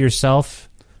anything about yourself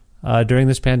during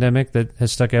this pandemic that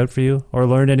has stuck out for you? Or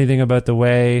learned anything about the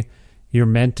way you're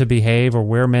meant to behave, or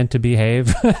we're meant to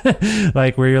behave?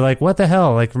 Like, where you're like, what the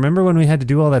hell? Like, remember when we had to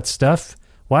do all that stuff?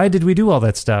 Why did we do all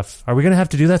that stuff? Are we going to have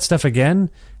to do that stuff again?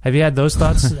 Have you had those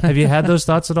thoughts? Have you had those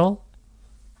thoughts at all?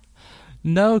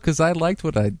 No, because I liked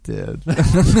what I did.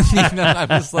 I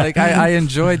was like, I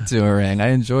enjoyed touring. I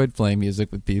enjoyed playing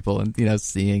music with people and,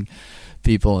 seeing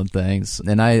people and things.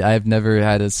 And I've never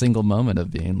had a single moment of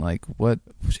being like, what,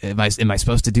 am I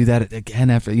supposed to do that again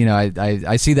after,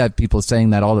 I see that people saying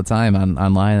that all the time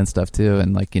online and stuff too.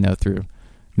 And like, through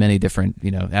many different,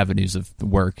 avenues of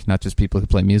work, not just people who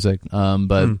play music.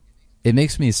 But it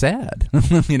makes me sad,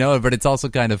 but it's also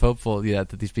kind of hopeful, that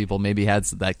these people maybe had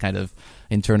that kind of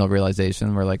internal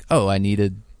realization where like, oh, I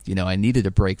needed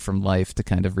a break from life to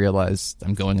kind of realize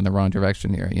I'm going in the wrong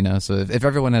direction here, So if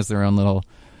everyone has their own little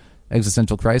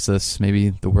existential crisis, maybe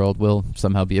the world will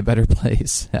somehow be a better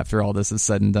place after all this is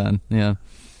said and done. Yeah.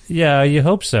 Yeah, you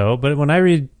hope so. But when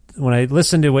I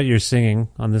listen to what you're singing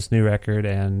on this new record,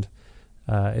 and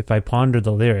if I ponder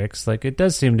the lyrics, like, it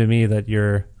does seem to me that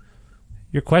you're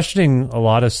questioning a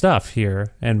lot of stuff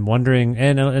here and wondering,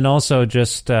 and also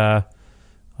just, I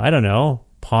don't know,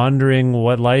 pondering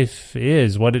what life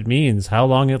is, what it means, how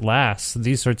long it lasts,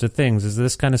 these sorts of things. Is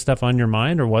this kind of stuff on your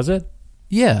mind, or was it?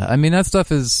 Yeah, I mean, that stuff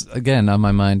is, again, on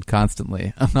my mind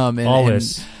constantly.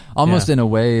 Always. And almost in a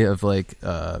way of like,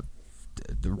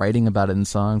 writing about it in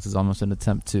songs is almost an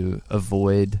attempt to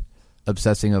avoid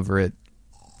obsessing over it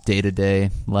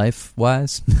day-to-day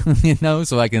life-wise,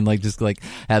 so I can like just like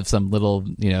have some little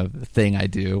thing I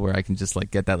do where I can just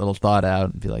like get that little thought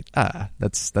out and be like,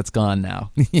 that's gone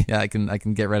now. Yeah, I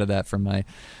can get rid of that from my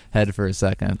head for a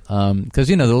second, because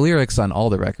the lyrics on all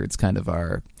the records kind of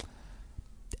are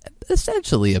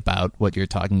essentially about what you're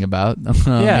talking about. It's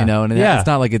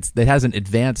not like it hasn't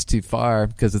advanced too far,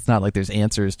 because it's not like there's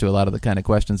answers to a lot of the kind of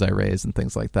questions I raise and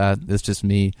things like that. It's just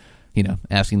me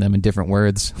asking them in different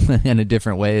words and in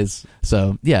different ways.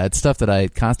 So yeah, it's stuff that I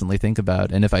constantly think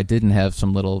about. And if I didn't have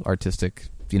some little artistic,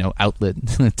 outlet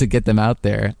to get them out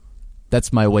there,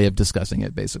 that's my way of discussing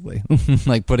it, basically.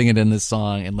 Like putting it in this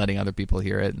song and letting other people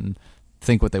hear it and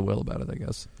think what they will about it, I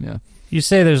guess. Yeah. You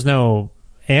say there's no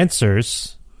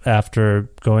answers after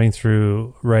going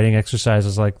through writing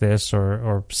exercises like this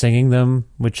or singing them,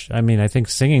 which, I mean, I think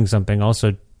singing something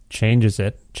also changes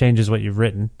what you've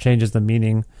written, changes the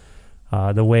meaning,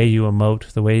 the way you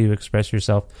emote, the way you express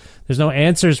yourself. There's no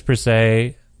answers per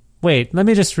se. Wait, let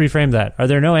me just reframe that. Are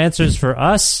there no answers for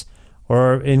us,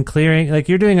 or in clearing, like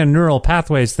you're doing a neural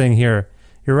pathways thing here.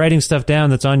 You're writing stuff down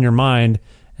that's on your mind,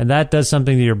 and that does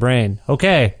something to your brain.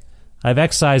 Okay, I've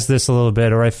excised this a little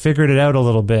bit, or I've figured it out a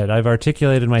little bit. I've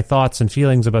articulated my thoughts and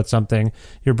feelings about something.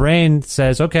 Your brain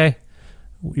says, okay,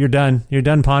 you're done. You're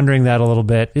done pondering that a little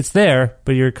bit. It's there,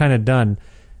 but you're kind of done.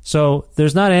 So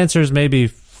there's not answers maybe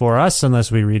for us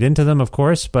unless we read into them, of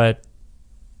course, but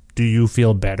do you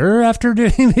feel better after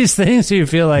doing these things? Do you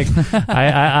feel like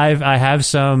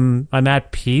I'm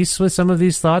at peace with some of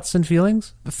these thoughts and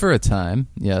feelings? For a time,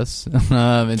 yes.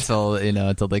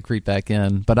 Until they creep back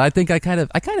in. But I think I kind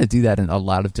of do that in a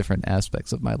lot of different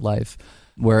aspects of my life,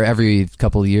 where every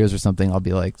couple of years or something, I'll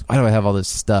be like, why do I have all this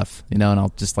stuff? And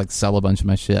I'll just like sell a bunch of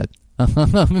my shit.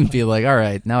 And be like, all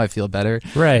right, now I feel better.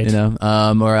 Right. Or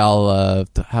I'll,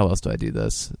 how else do I do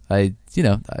this?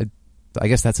 I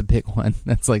guess that's a big one.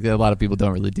 That's like a lot of people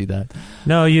don't really do that.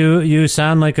 No, you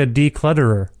sound like a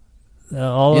declutterer. In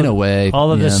a way.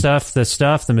 All of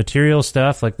the material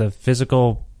stuff, like the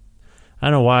physical. I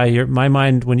don't know why. My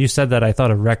mind, when you said that, I thought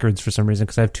of records for some reason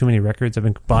because I have too many records. I've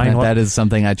been buying. That is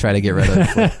something I try to get rid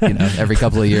of. Every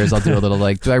couple of years, I'll do a little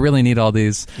like, do I really need all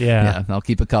these? Yeah. I'll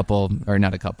keep a couple, or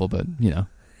not a couple, but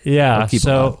Yeah. And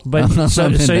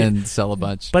sell a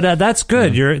bunch. But that's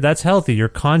good. That's healthy. You're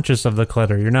conscious of the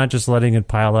clutter. You're not just letting it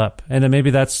pile up. And then maybe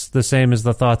that's the same as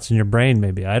the thoughts in your brain.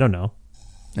 Maybe, I don't know.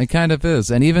 It kind of is.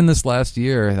 And even this last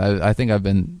year, I think I've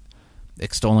been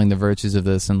extolling the virtues of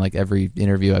this in like every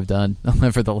interview I've done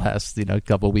for the last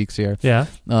couple of weeks here. Yeah.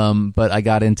 But I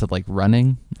got into like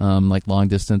running, like long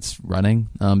distance running,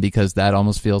 because that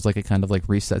almost feels like it kind of like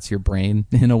resets your brain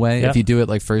in a way. Yeah. If you do it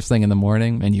like first thing in the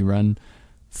morning and you run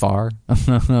far,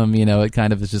 it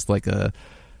kind of is just like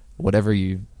whatever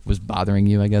was bothering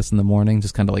you, I guess, in the morning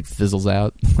just kind of like fizzles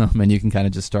out, and you can kind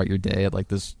of just start your day at like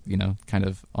this, kind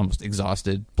of almost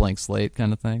exhausted blank slate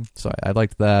kind of thing. So I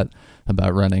liked that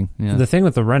about running. Yeah. The thing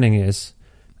with the running is,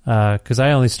 because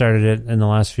I only started it in the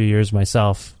last few years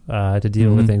myself to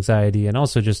deal with anxiety and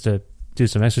also just to do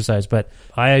some exercise. But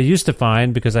I used to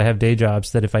find, because I have day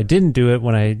jobs, that if I didn't do it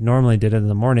when I normally did it in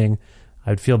the morning,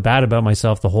 I'd feel bad about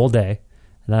myself the whole day.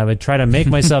 And I would try to make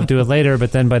myself do it later,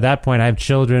 but then by that point I have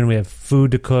children, we have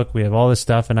food to cook, we have all this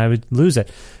stuff, and I would lose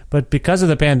it. But because of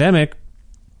the pandemic,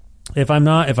 if I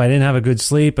didn't have a good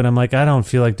sleep and I'm like, I don't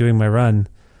feel like doing my run,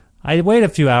 I wait a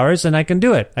few hours and I can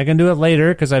do it. I can do it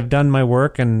later because I've done my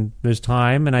work and there's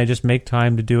time, and I just make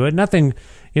time to do it. Nothing,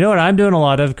 what I'm doing a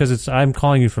lot of, because I'm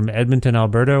calling you from Edmonton,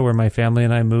 Alberta, where my family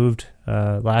and I moved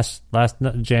last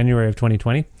January of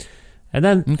 2020. And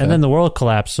then the world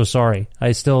collapsed. So sorry.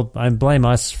 I blame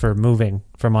us for moving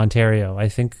from Ontario.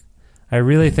 I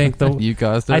really think you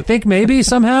caused it. I think maybe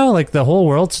somehow like the whole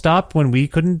world stopped when we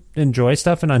couldn't enjoy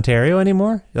stuff in Ontario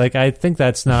anymore. Like, I think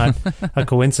that's not a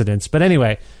coincidence. But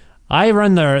anyway, I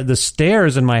run the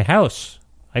stairs in my house.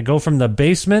 I go from the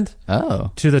basement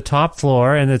to the top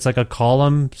floor, and it's like a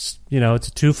column. It's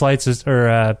 4 flights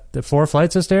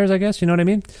of stairs, I guess. You know what I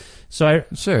mean? So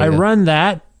I run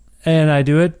that. And I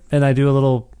do it, and I do a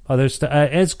little other stuff.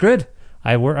 It's good.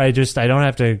 I don't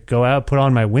have to go out, put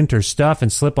on my winter stuff,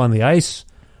 and slip on the ice.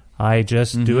 I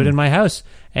just do it in my house.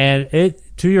 And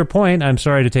to your point, I'm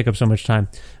sorry to take up so much time,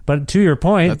 but to your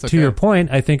point,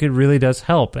 I think it really does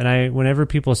help. And whenever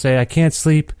people say I can't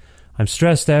sleep, I'm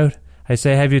stressed out, I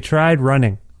say, have you tried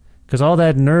running? Because all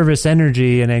that nervous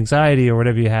energy and anxiety or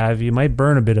whatever you have, you might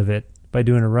burn a bit of it by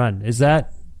doing a run. Is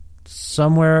that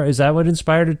what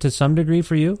inspired it to some degree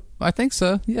for you? I think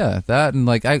so. Yeah, that, and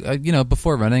like I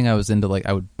before running, I was into like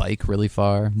I would bike really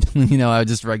far. I would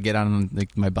just get on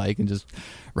like my bike and just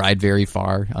ride very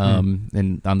far.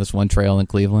 And on this one trail in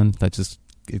Cleveland,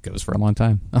 it goes for a long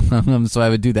time. So I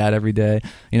would do that every day.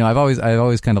 I've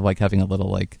always kind of like having a little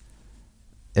like,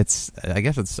 I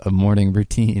guess it's a morning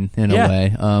routine in a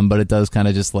way. But it does kind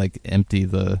of just like empty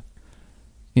the.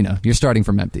 You're starting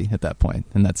from empty at that point,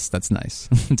 and that's nice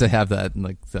to have that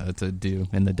like to do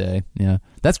in the day. Yeah,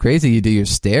 that's crazy. You do your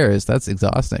stairs. That's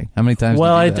exhausting. How many times?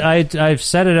 Well, do you do that? I've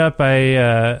set it up.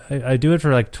 I do it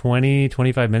for like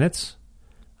 20-25 minutes,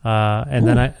 and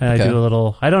then I do a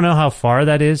little. I don't know how far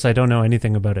that is. I don't know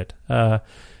anything about it.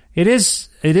 It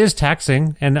is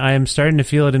taxing, and I am starting to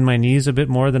feel it in my knees a bit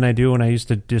more than I do when I used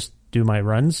to just do my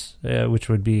runs, which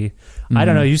would be, I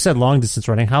don't know. You said long distance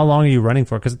running. How long are you running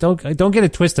for? Because don't get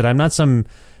it twisted. I'm not some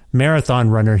marathon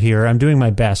runner here. I'm doing my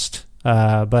best.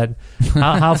 But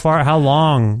how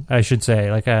long, I should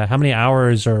say, like how many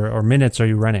hours or minutes are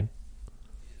you running?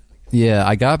 Yeah,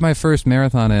 I got my first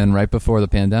marathon in right before the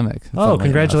pandemic. Oh,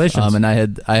 congratulations! And I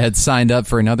had signed up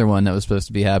for another one that was supposed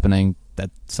to be happening at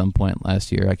some point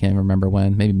last year. I can't remember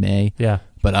when, maybe May. Yeah.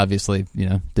 But obviously,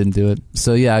 didn't do it.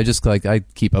 So yeah, I just I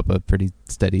keep up a pretty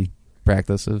steady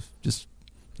practice of just,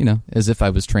 as if I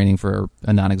was training for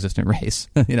a non-existent race.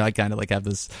 I kind of like have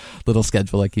this little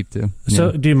schedule I keep to.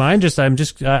 So do you mind because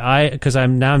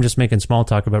I'm just making small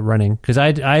talk about running, because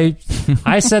I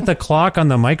set the clock on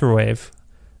the microwave,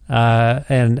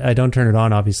 and I don't turn it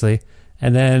on obviously.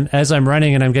 And then as I'm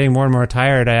running and I'm getting more and more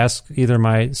tired, I ask either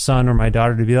my son or my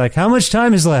daughter to be like, how much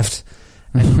time is left?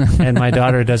 And my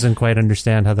daughter doesn't quite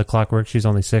understand how the clock works. She's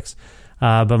only 6.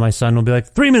 But my son will be like,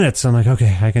 3 minutes. I'm like,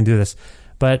 okay, I can do this.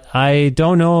 But I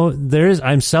don't know.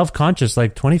 I'm self-conscious.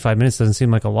 Like 25 minutes doesn't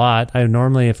seem like a lot. I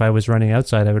normally, if I was running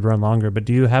outside, I would run longer. But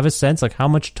do you have a sense, like how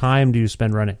much time do you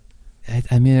spend running?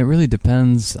 I mean, it really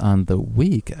depends on the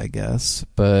week, I guess.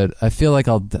 But I feel like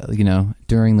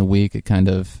during the week, it kind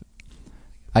of,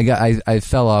 I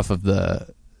fell off of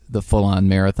the full-on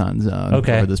marathon zone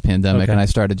over this pandemic, and I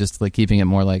started just like keeping it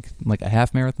more like a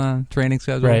half marathon training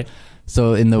schedule. Right.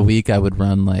 So in the week, I would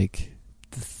run like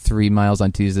 3 miles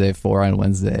on Tuesday, 4 on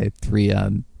Wednesday, 3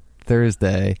 on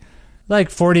Thursday. Like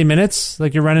 40 minutes?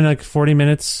 Like you're running like 40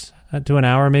 minutes to an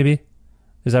hour maybe?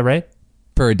 Is that right?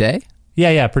 Per day?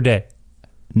 Yeah, per day.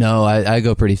 No, I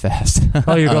go pretty fast.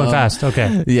 Oh, you're going fast.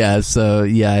 Okay. Yeah, so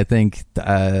I think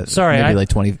maybe like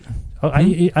 20.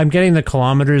 I'm getting the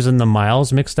kilometers and the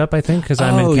miles mixed up, I think, because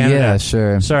I'm in Canada. Yeah,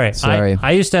 sure. Sorry.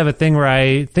 I used to have a thing where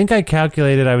I think I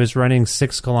calculated I was running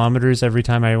 6 kilometers every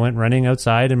time I went running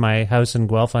outside in my house in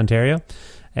Guelph, Ontario.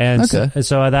 And so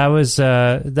that was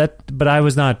but I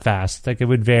was not fast. Like it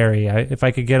would vary. If I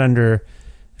could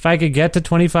get to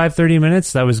 25, 30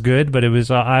 minutes, that was good, but I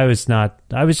was I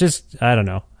don't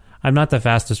know. I'm not the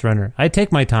fastest runner. I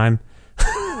take my time.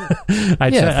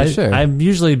 For sure. I'm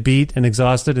usually beat and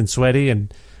exhausted and sweaty,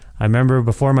 and I remember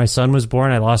before my son was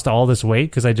born, I lost all this weight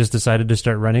because I just decided to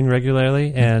start running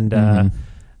regularly, and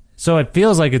so it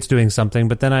feels like it's doing something.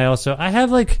 But then I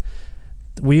have like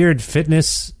weird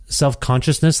fitness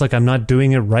self-consciousness, like I'm not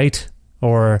doing it right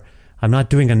or I'm not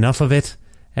doing enough of it,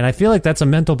 and I feel like that's a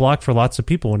mental block for lots of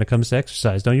people when it comes to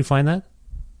exercise. Don't you find that?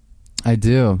 I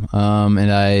do,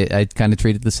 and I kind of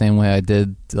treat it the same way I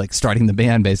did, like starting the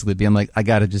band, basically being like, I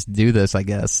got to just do this, I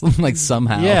guess, like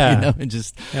somehow, and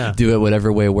just do it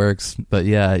whatever way works. But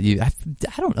yeah, I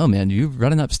don't know, man. You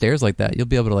running upstairs like that, you'll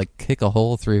be able to like kick a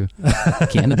hole through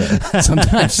Canada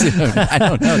sometime soon. I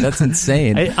don't know. That's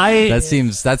insane. That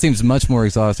seems much more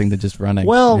exhausting than just running.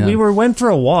 Well, we went for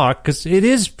a walk because it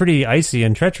is pretty icy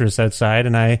and treacherous outside,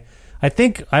 and I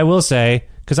think I will say,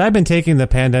 because I've been taking the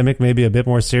pandemic maybe a bit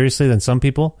more seriously than some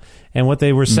people. And what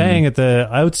they were saying at the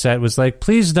outset was like,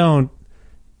 please don't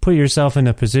put yourself in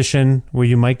a position where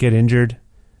you might get injured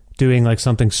doing like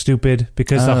something stupid,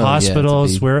 because the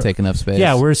hospitals, we're taking up space.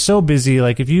 Yeah, we're so busy.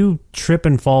 Like if you trip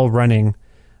and fall running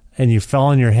and you fall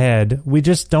on your head, we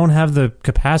just don't have the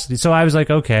capacity. So I was like,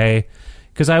 okay.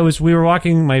 Because we were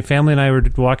walking, my family and I were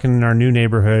walking in our new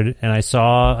neighborhood, and I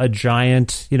saw a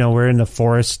giant, we're in the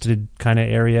forested kind of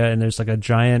area, and there's like a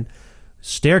giant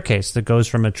staircase that goes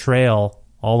from a trail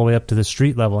all the way up to the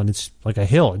street level, and it's like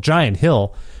a giant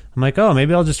hill. I'm like, oh,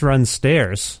 maybe I'll just run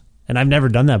stairs. And I've never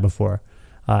done that before,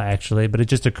 actually, but it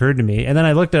just occurred to me. And then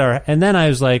I looked at and then I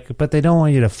was like, but they don't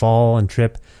want you to fall and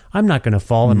trip. I'm not going to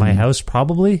fall in my house,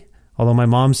 probably, although my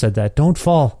mom said that, don't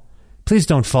fall. Please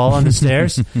don't fall on the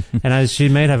stairs. And she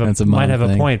might have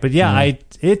a point. But yeah, I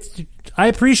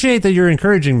appreciate that you're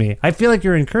encouraging me. I feel like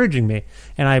you're encouraging me,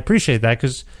 and I appreciate that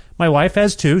because my wife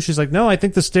has too. She's like, no, I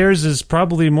think the stairs is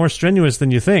probably more strenuous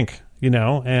than you think,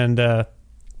 and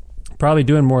probably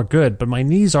doing more good. But my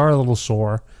knees are a little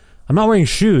sore. I'm not wearing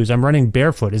shoes. I'm running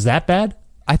barefoot. Is that bad?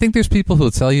 I think there's people who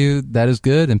will tell you that is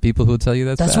good and people who will tell you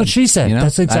that's bad. What she said.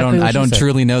 That's exactly what she said. I don't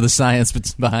truly know the science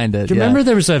behind it. Do you remember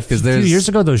there was a few years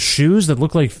ago those shoes that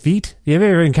look like feet? You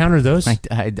ever encountered those?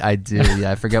 I do,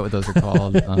 yeah. I forget what those are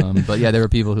called. But yeah, there were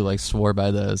people who like swore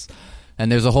by those. And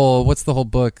there's what's the whole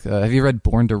book? Have you read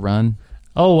Born to Run?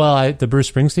 Oh, well, the Bruce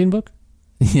Springsteen book?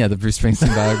 Yeah, the Bruce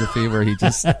Springsteen biography where he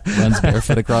just runs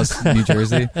barefoot across New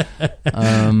Jersey.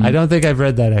 I don't think I've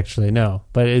read that, actually, no.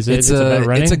 But it's about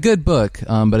running? It's a good book,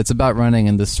 but it's about running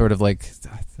and this sort of like,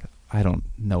 I don't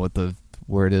know what the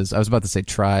word is. I was about to say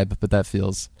tribe, but that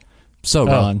feels so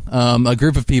wrong. A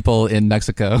group of people in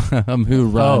Mexico who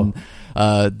run.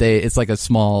 It's like a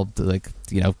small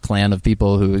clan of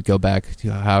people who go back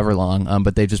however long,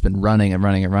 but they've just been running and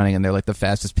running and running, and they're like the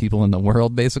fastest people in the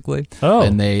world, basically.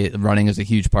 And running is a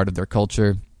huge part of their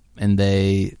culture, and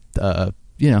they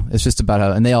it's just about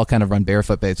how, and they all kind of run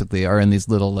barefoot, basically, are in these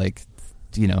little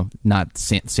not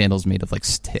sandals made of like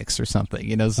sticks or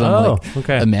something,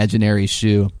 imaginary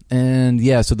shoe. And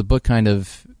yeah, so the book kind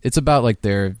of, it's about like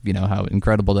their, how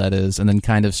incredible that is, and then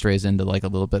kind of strays into like a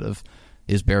little bit of,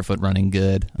 is barefoot running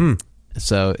good?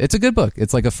 So it's a good book.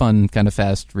 It's like a fun kind of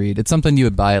fast read. It's something you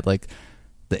would buy at like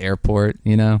the airport,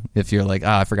 you know, if you're like,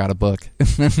 I forgot a book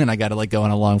and I got to like go on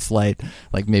a long flight,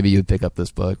 like maybe you'd pick up this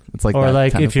book. It's like, or that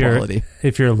like kind if of quality.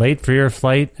 if you're late for your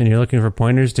flight and you're looking for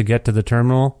pointers to get to the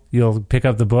terminal, you'll pick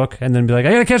up the book and then be like,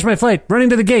 I gotta catch my flight, running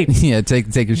to the gate. Yeah,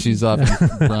 take your shoes off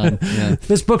and run. Yeah.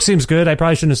 This book seems good. I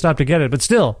probably shouldn't have stopped to get it, but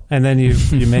still. And then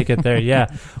you make it there.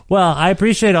 Yeah. Well, I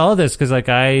appreciate all of this because like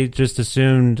I just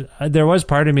assumed there was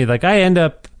part of me like I end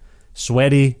up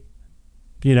sweaty,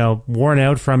 you know, worn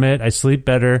out from it. I sleep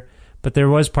better. But there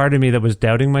was part of me that was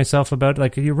doubting myself about,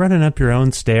 like, you're running up your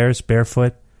own stairs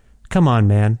barefoot. Come on,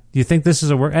 man. You think this is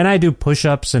a work? And I do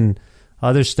push-ups and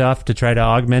other stuff to try to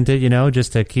augment it, you know,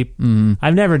 just to keep...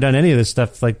 I've never done any of this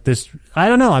stuff like this. I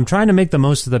don't know. I'm trying to make the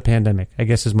most of the pandemic, I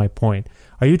guess is my point.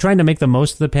 Are you trying to make the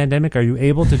most of the pandemic? Are you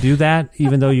able to do that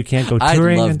even though you can't go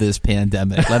touring? I love this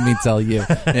pandemic. Let me tell you.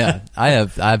 Yeah,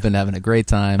 I've been having a great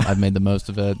time. I've made the most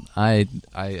of it. I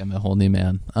am a whole new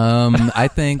man. I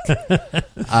think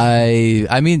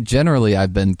I mean generally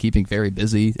I've been keeping very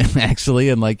busy actually,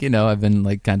 and like, you know, I've been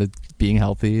like kind of being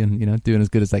healthy and, you know, doing as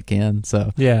good as I can.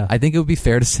 So yeah, I think it would be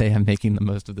fair to say I'm making the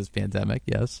most of this pandemic.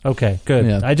 Yes. Okay, good.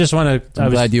 Yeah. I just want to.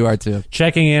 I'm glad you are too.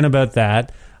 Checking in about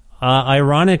that.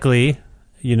 Ironically,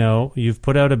 you know, you've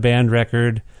put out a band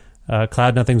record,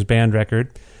 Cloud Nothing's band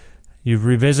record. You've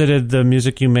revisited the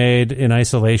music you made in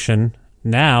isolation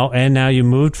now you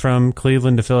moved from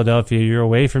Cleveland to Philadelphia. You're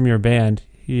away from your band.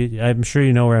 I'm sure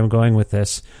you know where I'm going with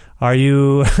this. Are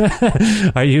you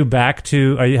have you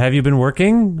been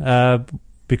working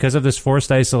because of this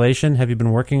forced isolation? Have you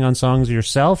been working on songs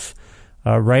yourself,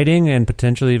 writing and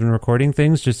potentially even recording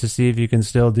things just to see if you can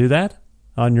still do that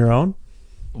on your own?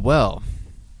 Well,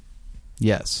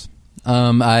 yes,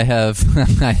 I have.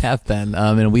 I have been,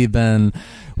 and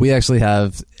we actually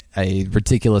have a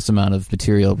ridiculous amount of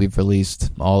material we've released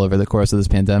all over the course of this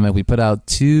pandemic. We put out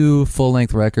 2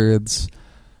 full-length records,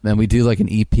 and we do like an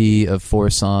EP of 4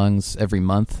 songs every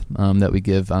month that we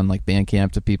give on like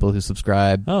Bandcamp to people who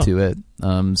subscribe to it.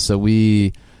 So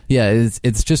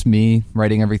it's just me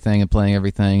writing everything and playing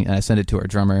everything, and I send it to our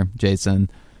drummer Jason,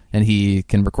 and he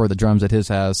can record the drums at his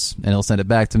house, and he'll send it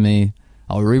back to me.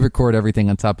 I'll re-record everything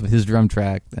on top of his drum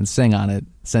track and sing on it,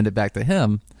 send it back to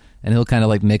him, and he'll kind of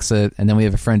like mix it. And then we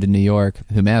have a friend in New York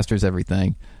who masters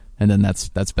everything, and then that's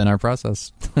been our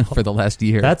process for the last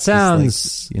year. That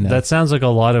sounds like, you know, that sounds like a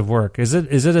lot of work. Is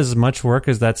it as much work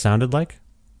as that sounded like?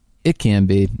 It can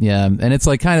be, yeah. And it's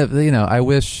like kind of, you know, I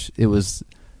wish it was,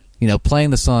 you know, playing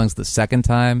the songs the second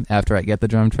time after I get the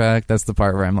drum track. That's the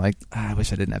part where I'm like, I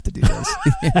wish I didn't have to do this.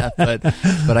 Yeah,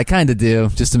 but I kind of do,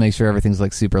 just to make sure everything's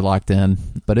like super locked in.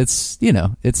 But it's, you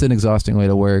know, it's an exhausting way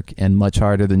to work and much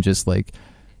harder than just like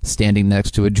standing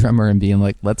next to a drummer and being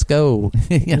like, let's go.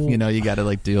 You know, you got to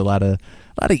like do a lot of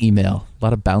email, a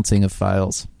lot of bouncing of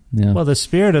files. Yeah. Well, the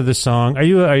spirit of the song, are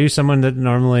you someone that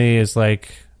normally is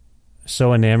like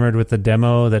so enamored with the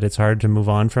demo that it's hard to move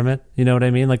on from it? You know what I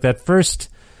mean? Like that first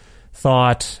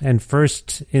thought and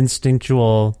first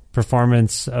instinctual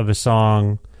performance of a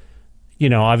song, you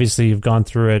know, obviously you've gone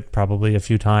through it probably a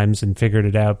few times and figured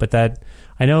it out, but that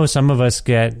I know some of us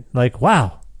get like,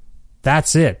 wow,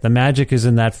 that's it. The magic is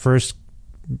in that first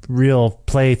real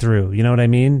playthrough. You know what I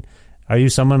mean? Are you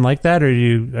someone like that, or are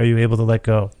you able to let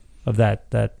go of that?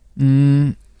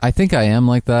 I think I am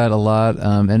like that a lot,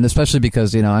 and especially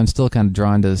because, you know, I'm still kind of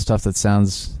drawn to stuff that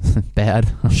sounds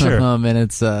bad. Sure. And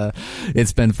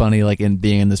it's been funny, like in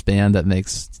being in this band that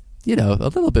makes, you know, a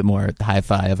little bit more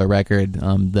hi-fi of a record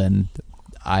than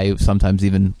I sometimes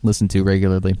even listen to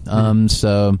regularly.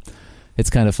 So it's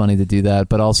kind of funny to do that,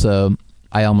 but also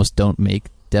I almost don't make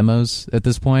demos at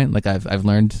this point. Like I've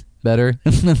learned better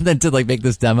than to like make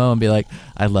this demo and be like,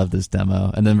 I love this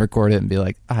demo, and then record it and be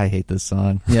like, I hate this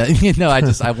song. Yeah, you know,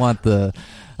 I want to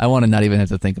not even have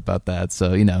to think about that.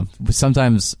 So, you know,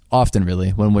 often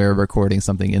really when we're recording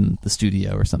something in the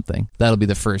studio or something, that'll be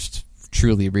the first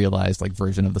truly realized like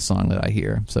version of the song that I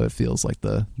hear. So it feels like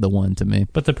the one to me.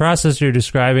 But the process you're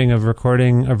describing of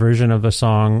recording a version of a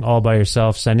song all by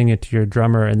yourself, sending it to your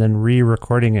drummer, and then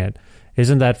re-recording it,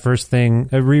 isn't that first thing,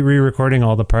 re-recording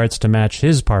all the parts to match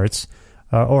his parts,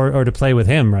 or to play with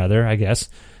him, rather, I guess.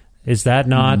 Is that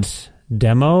not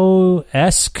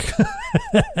demo-esque?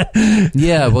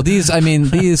 Yeah, well, these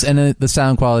and the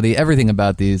sound quality, everything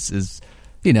about these is,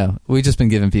 you know, we've just been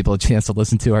giving people a chance to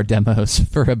listen to our demos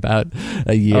for about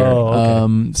a year. Oh,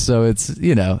 okay. So it's,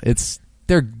 you know,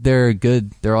 they're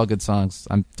good. They're all good songs.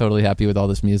 I'm totally happy with all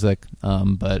this music.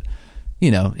 But,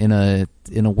 you know, in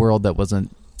a world that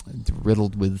wasn't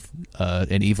riddled with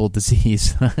an evil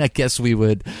disease, I guess we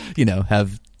would, you know,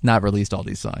 have not released all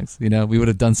these songs. You know, we would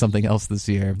have done something else this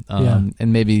year, and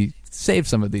maybe save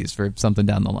some of these for something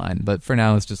down the line. But for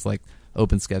now, it's just like,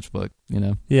 open sketchbook,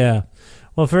 Yeah.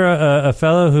 Well, for a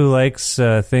fellow who likes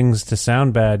things to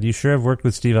sound bad, you sure have worked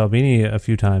with Steve Albini a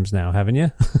few times now, haven't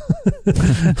you?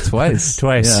 Twice.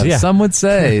 Yeah. Some would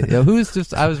say.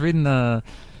 I was reading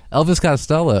Elvis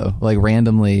Costello, like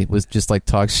randomly was just like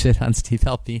talk shit on Steve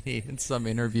Albini in some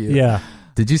interview. Yeah.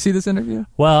 Did you see this interview?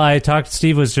 Well,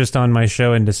 Steve was just on my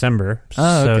show in December.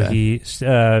 Oh, okay.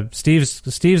 So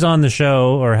Steve's on the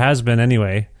show, or has been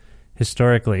anyway,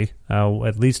 historically,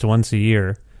 at least once a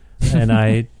year. And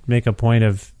I make a point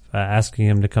of asking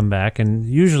him to come back. And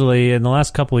usually in the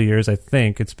last couple of years, I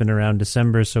think it's been around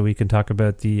December, so we can talk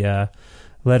about the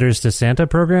Letters to Santa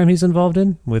program he's involved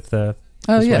in with Oh,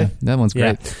 yeah. wife. That one's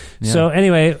great. Yeah. So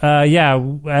anyway,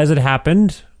 as it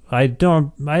happened, as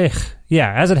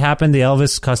it happened, the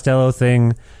Elvis Costello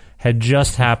thing had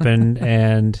just happened,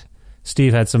 and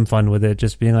Steve had some fun with it,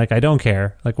 just being like, I don't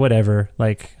care, like, whatever.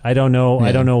 Like, I don't know. Yeah.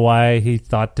 I don't know why he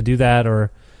thought to do that,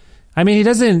 or... I mean, he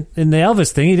doesn't, in the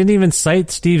Elvis thing, he didn't even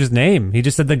cite Steve's name. He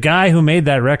just said the guy who made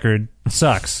that record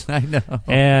sucks. I know.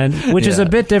 And, which is a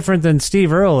bit different than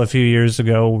Steve Earle a few years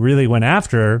ago really went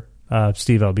after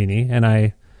Steve Albini. And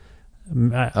I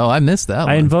missed that one.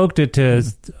 I invoked it to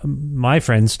my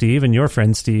friend Steve and your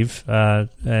friend Steve.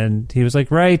 And he was like,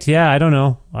 right, yeah, I don't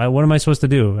know. What am I supposed to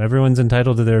do? Everyone's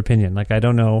entitled to their opinion. Like, I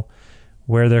don't know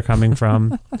where they're coming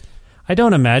from. I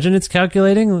don't imagine it's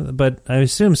calculating, but I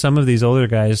assume some of these older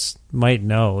guys might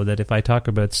know that if I talk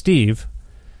about Steve,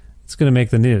 it's going to make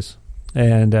the news.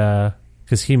 And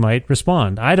because he might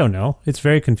respond. I don't know. It's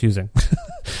very confusing.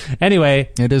 Anyway.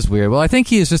 It is weird. Well, I think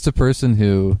he is just a person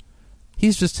who,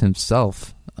 he's just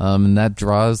himself. And that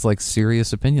draws like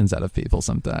serious opinions out of people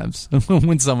sometimes.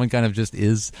 When someone kind of just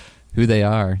is who they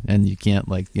are, and you can't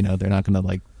they're not going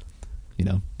to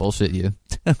bullshit you.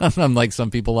 Unlike some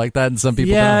people like that, and some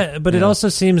people don't. Yeah, but it also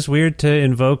seems weird to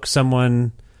invoke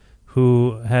someone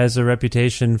who has a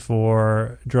reputation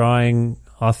for drawing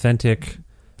authentic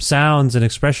sounds and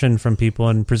expression from people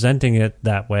and presenting it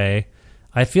that way.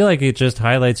 I feel like it just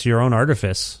highlights your own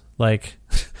artifice. Like,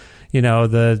 he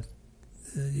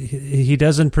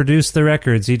doesn't produce the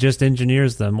records, he just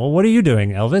engineers them. Well, what are you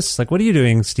doing, Elvis? Like, what are you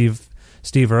doing, Steve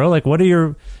Earle? Like,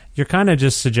 you're kind of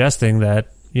just suggesting that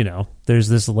there's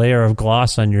this layer of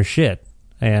gloss on your shit.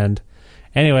 And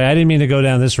anyway, I didn't mean to go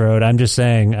down this road. I'm just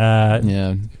saying.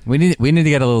 We need to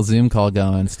get a little Zoom call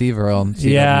going. Steve Earle.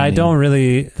 I don't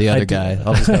really. The other guy,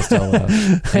 Elvis Costello.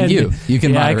 And you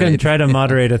can moderate. I can try to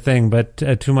moderate a thing, but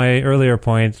to my earlier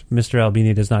point, Mr.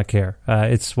 Albini does not care.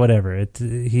 It's whatever.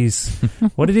 He's.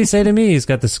 What did he say to me? He's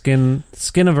got the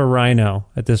skin of a rhino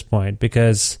at this point,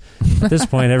 because at this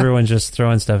point everyone's just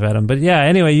throwing stuff at him. But yeah,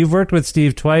 anyway, you've worked with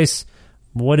Steve twice.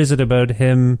 What is it about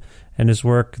him and his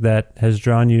work that has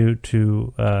drawn you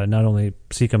to not only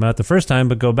seek him out the first time,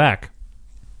 but go back?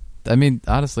 I mean,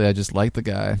 honestly, I just like the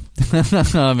guy.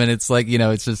 And it's like,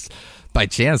 it's just by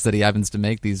chance that he happens to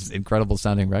make these incredible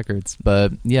sounding records.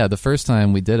 But yeah, the first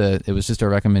time we did it was just a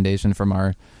recommendation from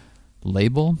our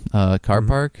label, Car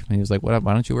Park. And he was like, why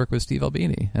don't you work with Steve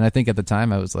Albini? And I think at the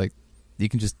time I was like, you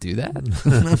can just do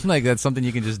that? Like, that's something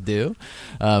you can just do?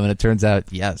 And it turns out,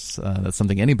 yes, that's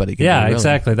something anybody can do. Yeah, really.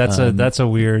 Exactly. That's a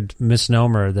weird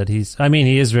misnomer that he is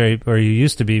he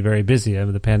used to be very busy.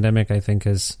 The pandemic, I think,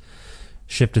 has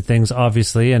shifted things,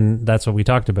 obviously, and that's what we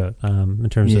talked about in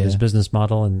terms of his business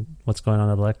model and what's going on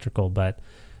at Electrical. But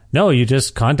no, you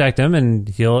just contact him,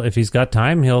 and if he's got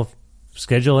time, he'll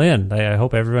schedule in. I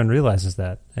hope everyone realizes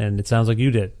that, and it sounds like you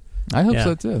did. I hope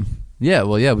so, too. Yeah,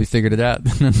 well, we figured it out.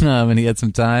 And he had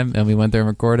some time, and we went there and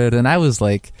recorded. And I was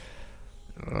like,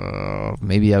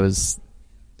 maybe I was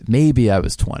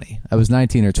 20. I was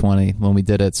 19 or 20 when we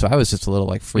did it, so I was just a little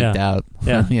like freaked out,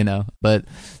 But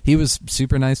he was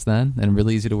super nice then, and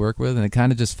really easy to work with, and it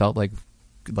kind of just felt like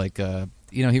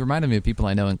he reminded me of people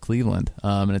I know in Cleveland,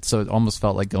 and it almost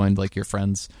felt like going to like your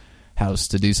friend's house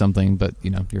to do something, but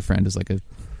your friend is like a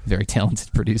very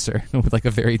talented producer with like a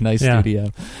very nice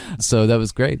studio. So that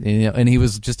was great. And he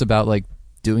was just about like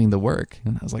doing the work.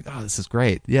 And I was like, oh, this is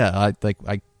great. Yeah.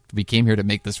 We came here to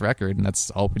make this record, and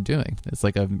that's all we're doing. It's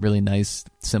like a really nice,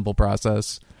 simple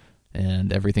process,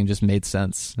 and everything just made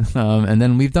sense. And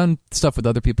then we've done stuff with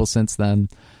other people since then,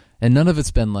 and none of it's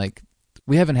been like,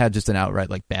 we haven't had just an outright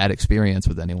like bad experience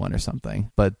with anyone or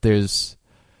something, but there's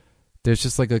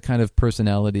just like a kind of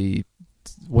personality.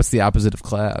 What's the opposite of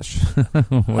clash?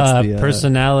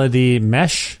 Personality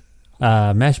meshing,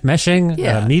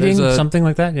 meeting, something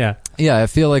like that. Yeah. I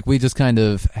feel like we just kind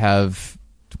of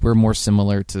we're more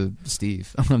similar to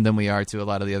Steve than we are to a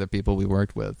lot of the other people we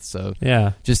worked with. So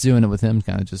just doing it with him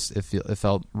kind of it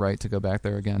felt right to go back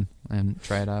there again and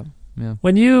try it out. Yeah.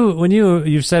 When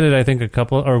you've said it, I think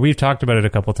we've talked about it a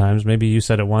couple times. Maybe you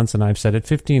said it once and I've said it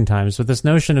 15 times. But this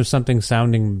notion of something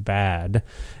sounding bad,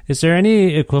 is there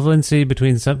any equivalency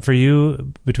between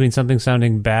something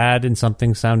sounding bad and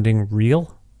something sounding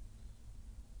real?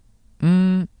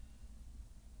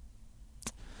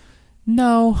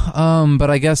 No, but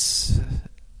I guess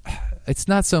it's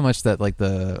not so much that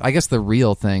I guess the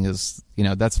real thing is,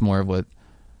 that's more of what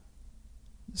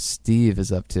Steve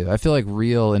is up to. I feel like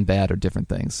real and bad are different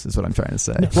things, is what I'm trying to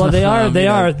say. Well, they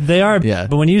are. Yeah.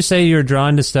 But when you say you're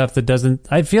drawn to stuff that doesn't,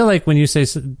 I feel like when you say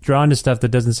drawn to stuff that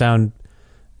doesn't sound,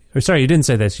 or sorry, you didn't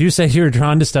say this. You say you're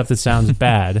drawn to stuff that sounds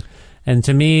bad. And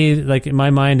to me, like, in my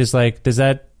mind is like,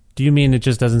 do you mean it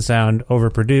just doesn't sound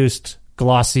overproduced,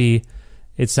 glossy?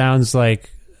 It sounds like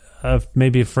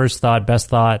maybe a first thought, best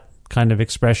thought kind of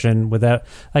expression without,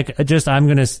 like, just I'm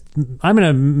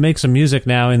gonna make some music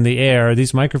now in the air.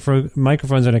 These microphones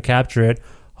are gonna capture it.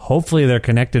 Hopefully they're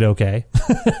connected okay.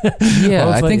 Yeah,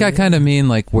 I think I kind of mean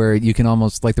like where you can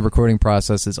almost, like, the recording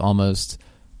process is almost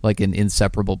like an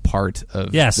inseparable part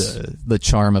of the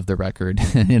charm of the record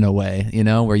in a way,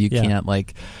 where you can't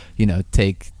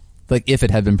take, like, if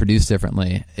it had been produced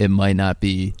differently, it might not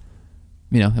be,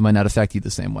 it might not affect you the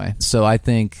same way. So I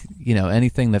think,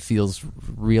 anything that feels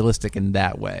realistic in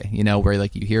that way, where,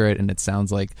 like, you hear it and it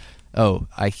sounds like, oh,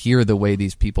 I hear the way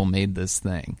these people made this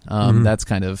thing. That's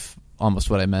kind of almost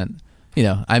what I meant.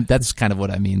 That's kind of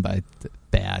what I mean by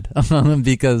bad.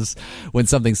 Because when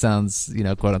something sounds,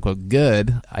 quote unquote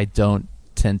good, I don't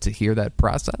tend to hear that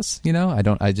process.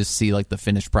 I just see, like, the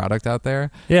finished product out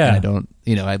there. Yeah. And I don't,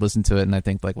 I listen to it and I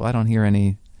think, like, well, I don't hear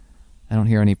any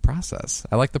process.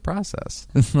 I like the process.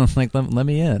 Like, let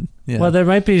me in. Yeah. Well, there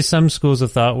might be some schools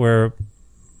of thought where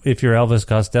if you're Elvis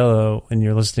Costello and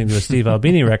you're listening to a Steve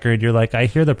Albini record, you're like, I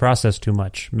hear the process too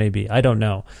much, maybe. I don't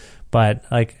know. But,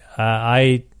 like,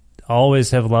 I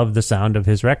always have loved the sound of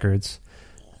his records.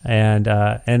 And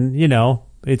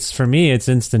it's, for me, it's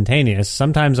instantaneous.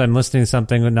 Sometimes I'm listening to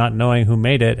something and not knowing who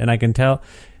made it, and I can tell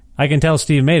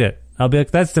Steve made it. I'll be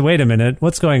like, wait a minute,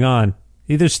 what's going on?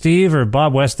 Either Steve or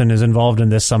Bob Weston is involved in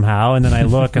this somehow, and then I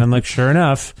look and I'm like, sure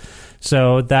enough.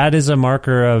 So that is a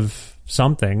marker of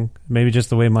something, maybe just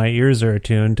the way my ears are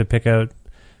attuned to pick out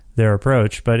their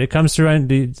approach. But it comes through on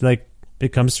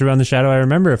the Shadow I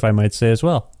Remember, if I might say, as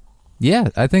well. Yeah,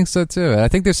 I think so too. I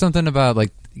think there's something about,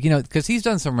 like, because he's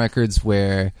done some records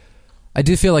where I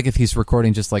do feel like if he's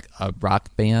recording just like a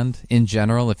rock band in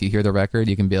general, if you hear the record,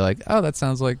 you can be like, oh, that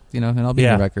sounds like, an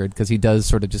Albini record, because he does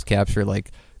sort of just capture,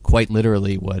 like, quite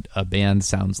literally what a band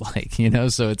sounds like,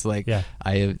 so it's like,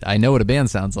 I know what a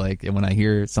band sounds like, and when I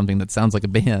hear something that sounds like a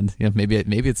band, maybe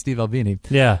it's Steve Albini.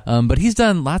 But he's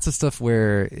done lots of stuff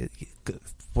where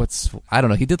I don't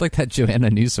know, he did, like, that Joanna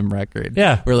Newsom record,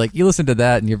 where, like, you listen to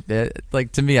that and you're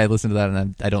like, to me, I listen to that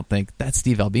and I don't think that's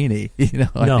Steve Albini.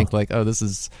 I think, like, oh, this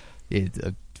is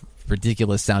a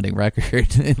ridiculous sounding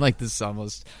record, and, like, this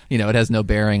almost, it has no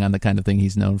bearing on the kind of thing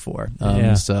he's known for.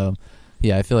 So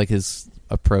yeah, I feel like his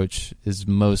approach is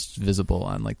most visible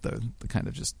on, like, the kind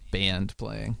of just band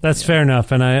playing. That's fair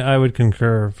enough, and I would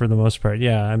concur for the most part.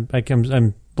 Yeah, I'm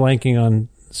blanking on.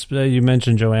 You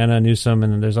mentioned Joanna Newsom,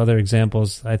 and there's other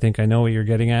examples. I think I know what you're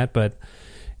getting at, but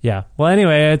yeah. Well,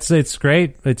 anyway, it's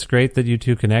great. It's great that you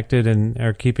two connected and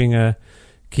are keeping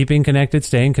connected,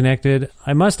 staying connected.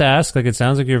 I must ask, like, it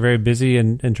sounds like you're very busy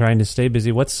and trying to stay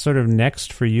busy. What's sort of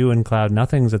next for you and Cloud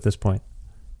Nothings at this point?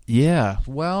 Yeah,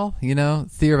 well,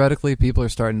 theoretically, people are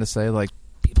starting to say, like,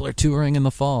 people are touring in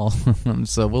the fall,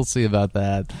 so we'll see about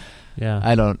that. Yeah,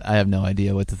 I have no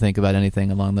idea what to think about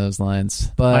anything along those lines.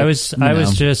 But I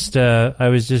was just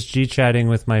G-chatting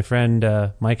with my friend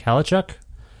Mike Halichuk,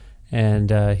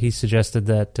 and he suggested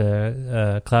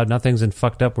that Cloud Nothings and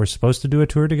Fucked Up were supposed to do a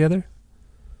tour together.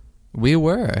 We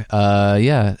were,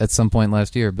 at some point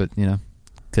last year, but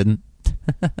couldn't.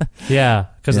 Yeah,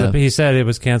 because he said it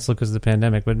was canceled because of the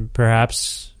pandemic. But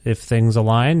perhaps if things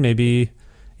align, maybe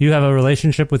you have a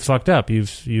relationship with Fucked Up.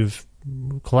 You've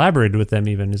collaborated with them,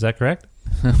 even. Is that correct?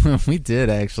 We did,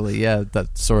 actually. Yeah,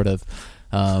 that sort of.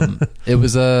 It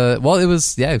was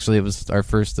our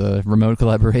first remote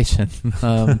collaboration.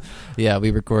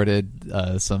 We recorded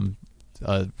some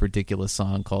ridiculous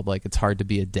song called, like, "It's Hard to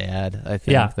Be a Dad," I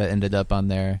think, that ended up on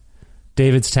there.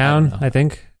 David's Town, I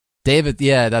think. David,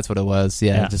 that's what it was.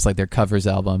 Yeah, just like their covers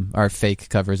album, our fake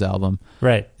covers album.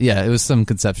 Right. Yeah, it was some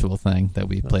conceptual thing that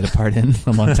we played a part in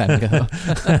a long time ago.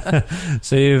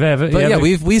 So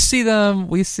we see them.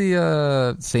 We see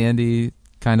Sandy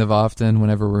kind of often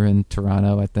whenever we're in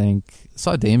Toronto. I think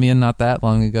saw Damien not that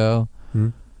long ago.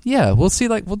 Yeah, we'll see.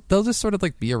 Like, they'll just sort of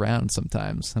like be around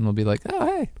sometimes, and we'll be like, "Oh,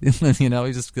 hey," you know,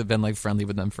 we just have been like friendly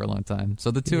with them for a long time.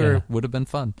 So the tour would have been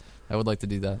fun. I would like to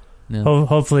do that. Yeah.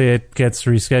 Hopefully, it gets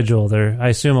rescheduled. Or I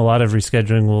assume a lot of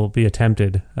rescheduling will be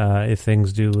attempted if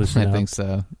things do loosen up. I think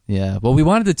so. Yeah. Well, we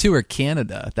wanted to tour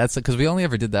Canada. That's because we only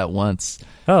ever did that once.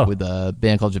 With a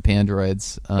band called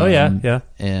Japandroids.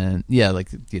 And like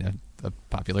a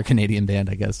popular Canadian band,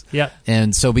 I guess. Yeah.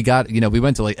 And so we got, we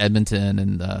went to like Edmonton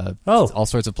and all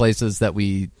sorts of places that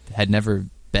we had never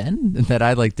been, that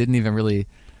I like didn't even really,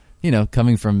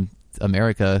 coming from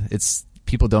America,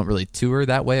 people don't really tour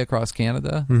that way across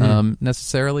Canada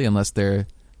necessarily, unless they're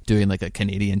doing like a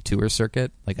Canadian tour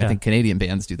circuit. Like I think Canadian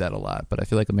bands do that a lot, but I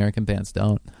feel like American bands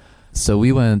don't. So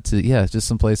we went to, just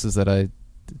some places that I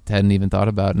hadn't even thought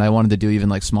about. And I wanted to do even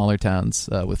like smaller towns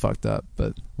with Fucked Up,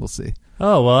 but we'll see.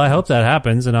 Oh, well, I hope that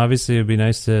happens. And obviously it'd be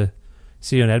nice to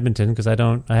see you in Edmonton, because I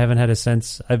haven't had a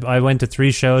sense. I went to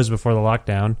 3 shows before the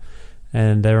lockdown,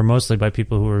 and they were mostly by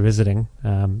people who were visiting.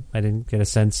 I didn't get a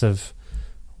sense of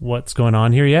what's going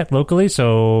on here yet locally.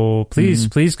 So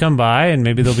please come by, and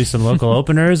maybe there'll be some local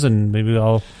openers, and maybe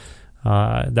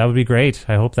that would be great.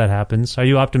 I hope that happens. Are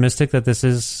you optimistic that this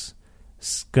is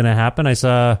going to happen? I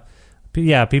saw,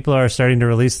 people are starting to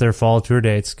release their fall tour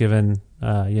dates, given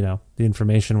the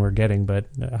information we're getting. But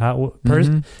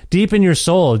deep in your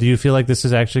soul, do you feel like this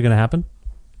is actually going to happen?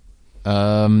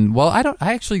 Well, I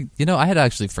had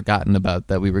actually forgotten about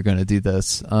that we were going to do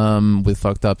this with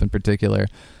Fucked Up in particular,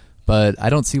 but I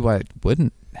don't see why it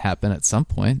wouldn't happen at some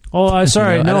point. Oh,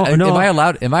 sorry, no.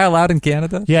 Am I allowed in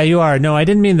Canada? Yeah, you are. No, I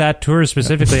didn't mean that tour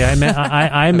specifically. I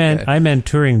meant I meant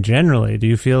touring generally. Do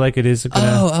you feel like it is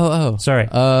gonna... Sorry.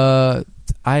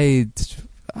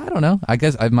 I don't know. I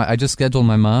guess I just scheduled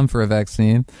my mom for a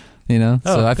vaccine. So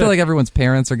I feel like everyone's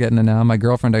parents are getting it now. My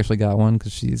girlfriend actually got one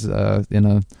because she's in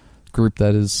a group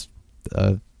that is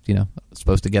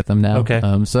supposed to get them now. Okay.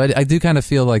 So I do kind of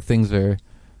feel like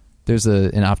there's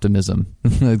an optimism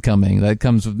coming that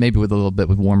comes maybe with a little bit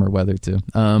with warmer weather too.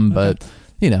 But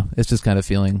it's just kind of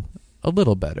feeling a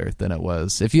little better than it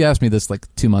was. If you asked me this like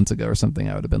 2 months ago or something,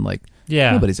 I would have been like,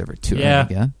 nobody's ever touring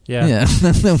again. Yeah.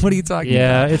 What are you talking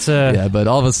about? Yeah, but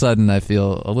all of a sudden I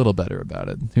feel a little better about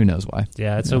it. Who knows why?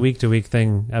 Yeah, it's a week-to-week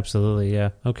thing. Absolutely, yeah.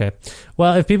 Okay.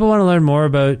 Well, if people want to learn more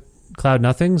about Cloud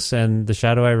Nothings and The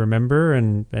Shadow I Remember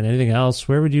and anything else,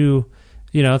 where would you,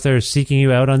 if they're seeking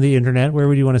you out on the internet, where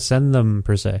would you want to send them,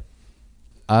 per se?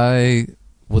 I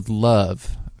would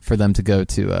love for them to go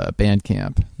to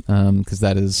Bandcamp,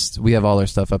 because we have all our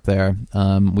stuff up there.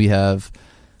 We have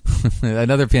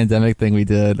another pandemic thing we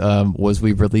did was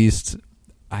we released,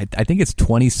 I think it's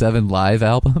 27 live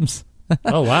albums.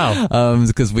 Oh, wow.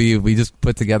 Because we just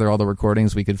put together all the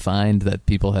recordings we could find that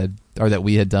people had, or that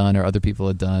we had done, or other people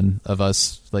had done, of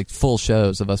us, like full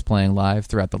shows of us playing live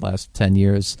throughout the last 10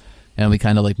 years. And we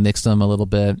kind of like mixed them a little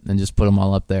bit and just put them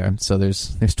all up there. So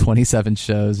there's 27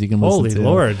 shows you can listen to. Holy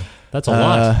Lord. That's a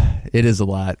lot. It is a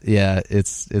lot. Yeah,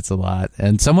 it's a lot.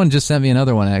 And someone just sent me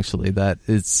another one, actually, that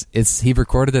he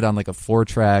recorded it on like a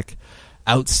 4-track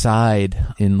outside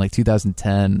in like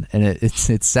 2010, and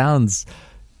it sounds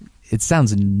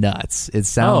nuts. It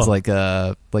sounds like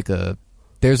a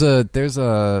there's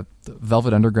a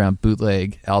Velvet Underground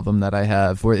bootleg album that I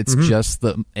have where it's just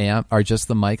the amp, or just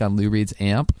the mic on Lou Reed's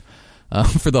amp.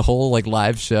 For the whole like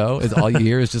live show, is all you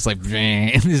hear is just like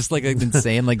just like an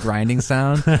insane like grinding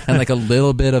sound and like a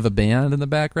little bit of a band in the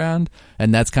background,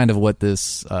 and that's kind of what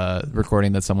this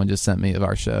recording that someone just sent me of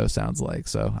our show sounds like.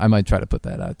 So I might try to put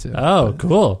that out too. Oh,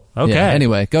 cool. Okay. Yeah,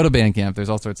 anyway, go to Bandcamp. There's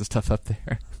all sorts of stuff up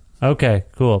there. Okay,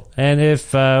 cool. And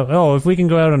if we can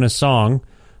go out on a song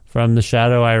from The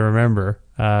Shadow I Remember,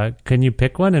 can you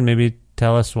pick one and maybe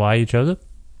tell us why you chose it?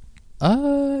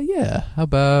 Yeah. How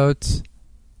about...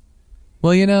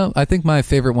 Well, I think my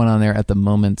favorite one on there at the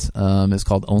moment is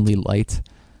called Only Light.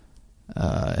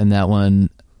 And that one,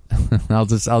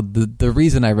 the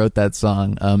reason I wrote that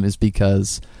song is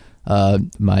because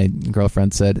my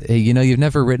girlfriend said, "Hey, you've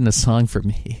never written a song for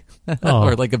me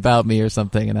or like about me or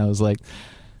something." And I was like,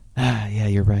 yeah,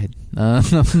 you're right.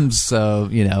 So,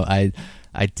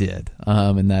 I did.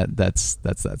 And that's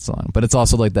that song. But it's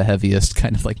also like the heaviest,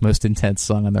 kind of like most intense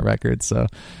song on the record. So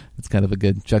it's kind of a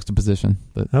good juxtaposition.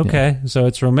 But okay, so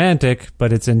it's romantic,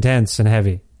 but it's intense and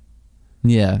heavy.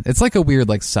 Yeah, it's like a weird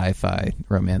like sci-fi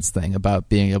romance thing about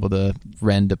being able to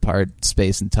rend apart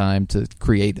space and time to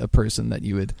create a person that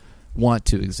you would want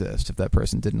to exist if that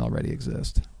person didn't already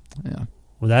exist. Yeah.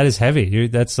 Well, that is heavy.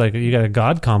 That's like you got a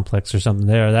god complex or something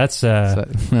there. That's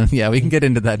yeah, we can get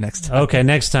into that next time. Okay,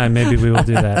 next time maybe we will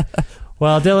do that.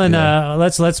 Well, Dylan,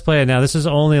 let's play it now. This is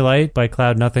Only Light by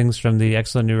Cloud Nothings from the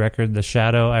excellent new record, The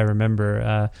Shadow I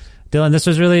Remember. Dylan, this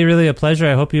was really, really a pleasure.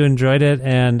 I hope you enjoyed it,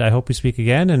 and I hope we speak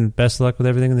again, and best of luck with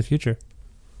everything in the future.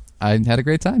 I had a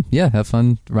great time. Yeah, have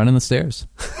fun running the stairs.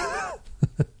 I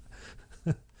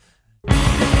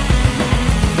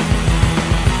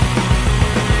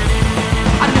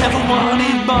never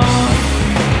wanted more,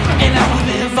 and I would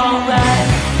live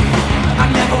alright. I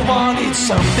never wanted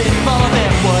something more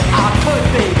than what I could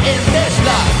be in this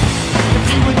life.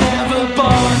 If you were never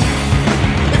born,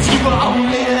 if you were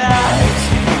only light,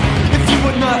 if you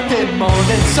were nothing more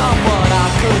than someone I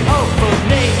could hope for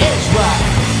me is right,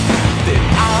 then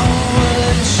I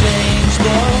would change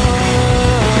the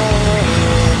world.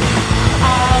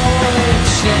 I would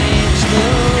change the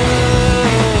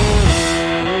world.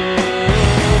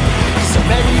 'Cause I'm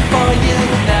ready for you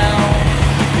now,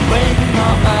 waiting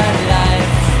all my life.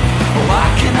 Oh, I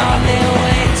can hardly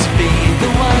wait to be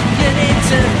the one you need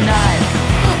tonight.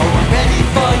 Oh, I'm ready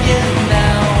for you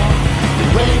now,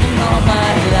 waiting all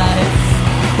my life.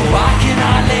 Oh, I can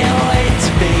hardly wait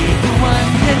to be the one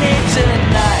you need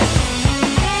tonight.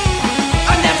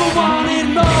 I never wanted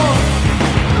more,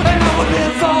 and I would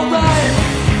live alright.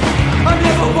 I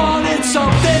never wanted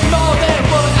something more than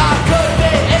what I could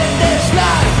be in this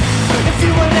life. If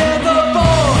you were never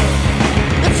born,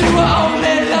 if you were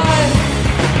only life,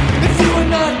 if you were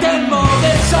nothing more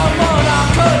than someone I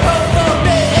could hope for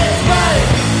me is right,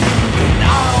 then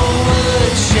I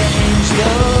would change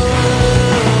the world.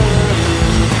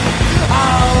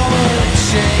 I would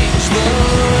change the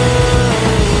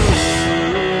world.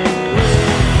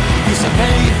 'Cause I'm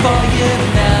ready for you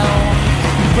now,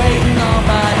 waiting all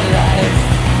my life.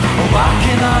 Oh, I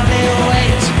can hardly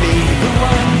wait to be the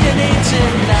one you need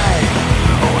tonight.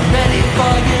 Oh, I'm ready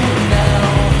for you now,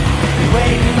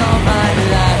 waiting all my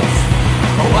life.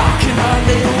 Oh, I can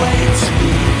hardly wait to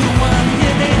be the one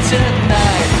you need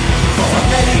tonight. Oh, I'm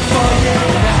ready for you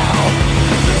now,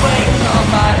 waiting all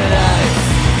my life.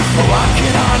 Oh, I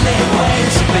can hardly wait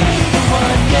to be the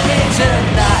one you need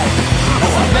tonight.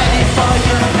 Oh, I'm ready for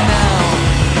you now,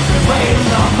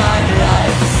 waiting all my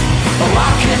life. Oh,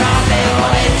 I can hardly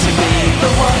wait to be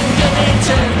the one you need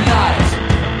tonight.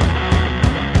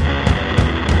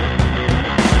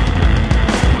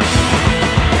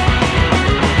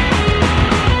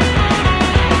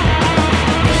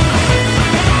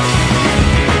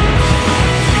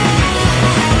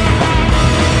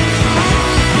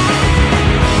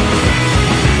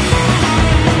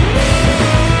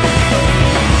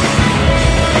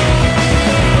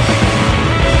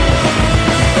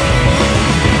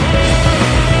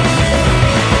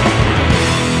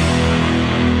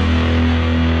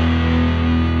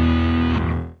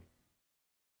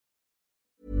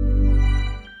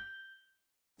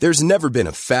 There's never been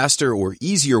a faster or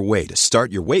easier way to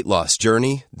start your weight loss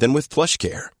journey than with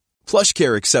PlushCare.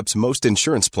 PlushCare accepts most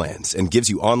insurance plans and gives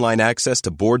you online access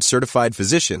to board-certified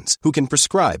physicians who can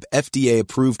prescribe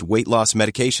FDA-approved weight loss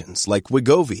medications like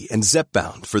Wegovy and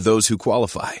Zepbound for those who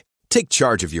qualify. Take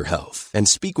charge of your health and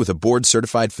speak with a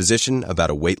board-certified physician about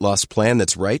a weight loss plan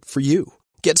that's right for you.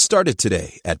 Get started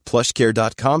today at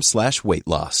plushcare.com/weight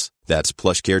loss. That's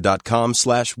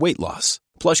plushcare.com/weight loss.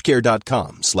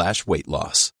 plushcare.com/weight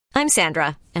loss. I'm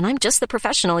Sandra, and I'm just the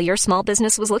professional your small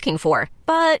business was looking for.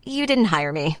 But you didn't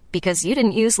hire me because you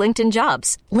didn't use LinkedIn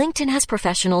Jobs. LinkedIn has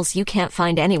professionals you can't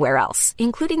find anywhere else,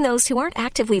 including those who aren't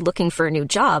actively looking for a new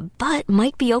job, but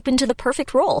might be open to the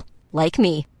perfect role, like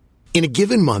me. In a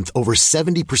given month, over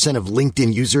 70% of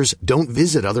LinkedIn users don't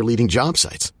visit other leading job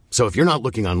sites. So if you're not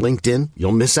looking on LinkedIn,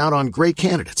 you'll miss out on great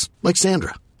candidates, like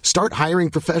Sandra. Start hiring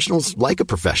professionals like a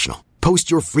professional. Post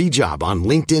your free job on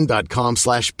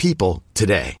linkedin.com/people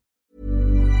today.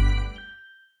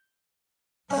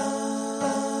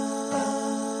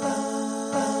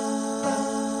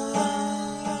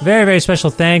 Very, very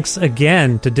special thanks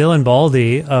again to Dylan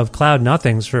Baldi of Cloud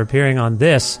Nothings for appearing on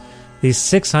this, the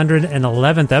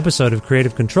 611th episode of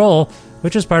Creative Control,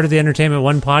 which is part of the Entertainment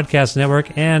One podcast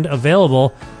network and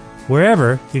available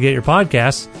wherever you get your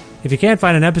podcasts. If you can't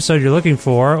find an episode you're looking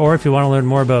for, or if you want to learn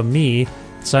more about me,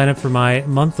 sign up for my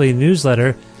monthly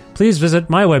newsletter, please visit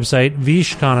my website,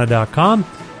 vishkhanna.com.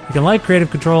 You can like Creative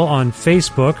Control on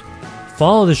Facebook,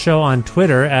 follow the show on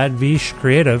Twitter at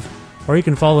vishcreative, or you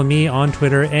can follow me on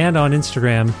Twitter and on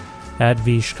Instagram at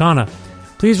vishkhanna.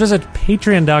 Please visit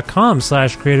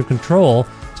patreon.com/creative control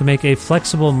to make a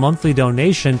flexible monthly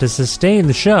donation to sustain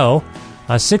the show.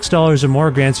 $6 or more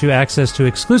grants you access to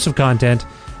exclusive content,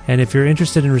 and if you're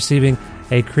interested in receiving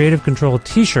a Creative Control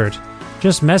t-shirt,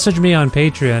 just message me on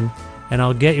Patreon and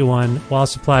I'll get you one while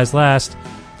supplies last.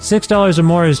 $6 or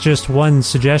more is just one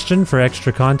suggestion for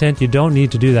extra content. You don't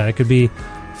need to do that. It could be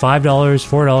 $5, $4, $3,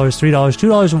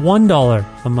 $2, $1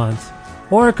 a month.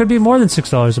 Or it could be more than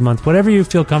 $6 a month. Whatever you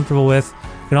feel comfortable with.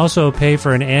 You can also pay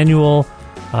for an annual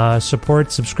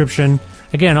support subscription.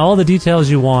 Again, all the details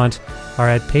you want are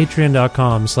at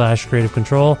patreon.com/Creative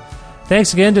Control.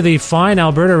 Thanks again to the fine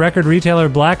Alberta record retailer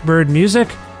Blackbird Music,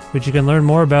 which you can learn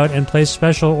more about and place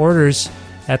special orders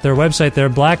at their website there,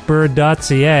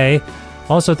 blackbird.ca.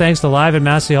 Also thanks to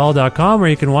live@masseyhall.com, where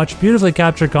you can watch beautifully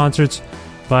captured concerts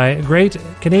by great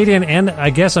Canadian and, I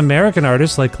guess, American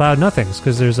artists like Cloud Nothings,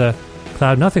 because there's a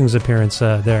Cloud Nothings appearance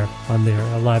there on their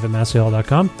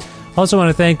live@masseyhall.com. Also want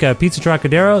to thank Pizza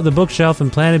Trocadero, The Bookshelf,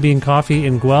 and Planet Bean Coffee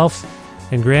in Guelph,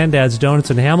 and Granddad's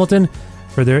Donuts in Hamilton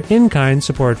for their in-kind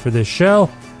support for this show.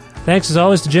 Thanks as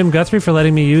always to Jim Guthrie for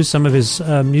letting me use some of his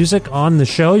music on the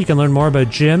show. You can learn more about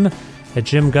Jim at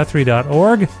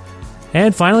jimguthrie.org.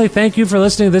 And finally, thank you for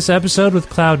listening to this episode with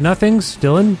Cloud Nothings.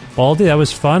 Dylan, Baldy, that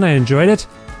was fun. I enjoyed it.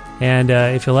 And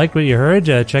if you liked what you heard,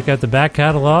 check out the back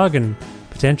catalog and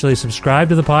potentially subscribe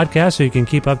to the podcast so you can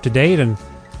keep up to date and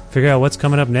figure out what's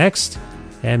coming up next.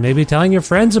 And maybe telling your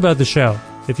friends about the show.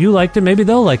 If you liked it, maybe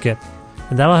they'll like it.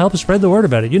 And that'll help spread the word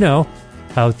about it. You know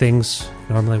how things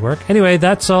normally work. Anyway,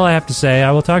 that's all I have to say.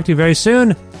 I will talk to you very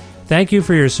soon. Thank you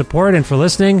for your support and for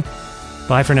listening.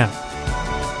 Bye for now.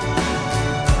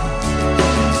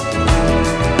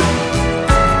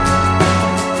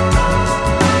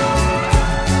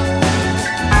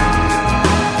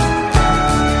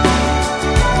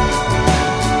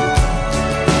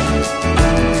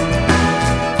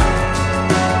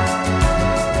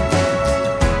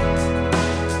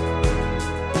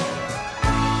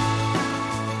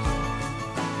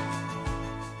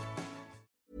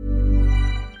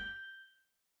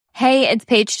 Hey, it's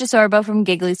Paige DeSorbo from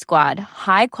Giggly Squad.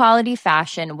 High quality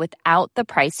fashion without the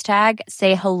price tag.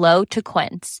 Say hello to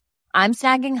Quince. I'm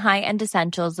snagging high-end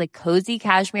essentials like cozy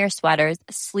cashmere sweaters,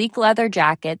 sleek leather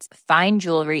jackets, fine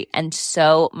jewelry, and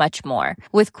so much more.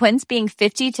 With Quince being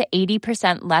 50 to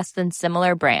 80% less than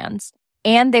similar brands.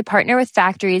 And they partner with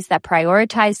factories that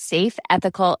prioritize safe,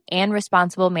 ethical, and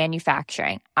responsible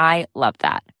manufacturing. I love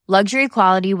that. Luxury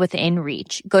quality within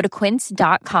reach. Go to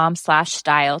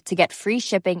quince.com/style to get free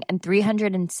shipping and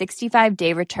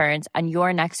 365-day returns on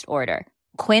your next order.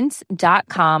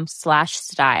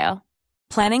 Quince.com/style.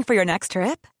 Planning for your next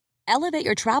trip? Elevate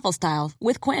your travel style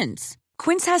with Quince.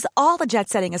 Quince has all the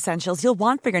jet-setting essentials you'll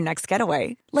want for your next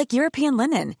getaway, like European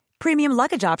linen, premium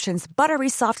luggage options, buttery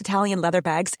soft Italian leather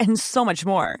bags, and so much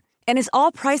more. And is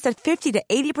all priced at 50 to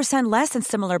 80% less than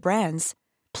similar brands.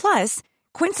 Plus,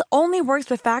 Quince only works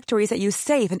with factories that use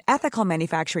safe and ethical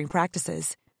manufacturing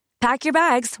practices. Pack your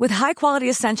bags with high-quality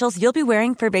essentials you'll be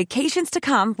wearing for vacations to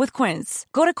come with Quince.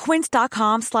 Go to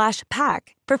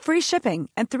quince.com/pack for free shipping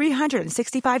and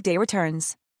 365-day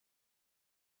returns.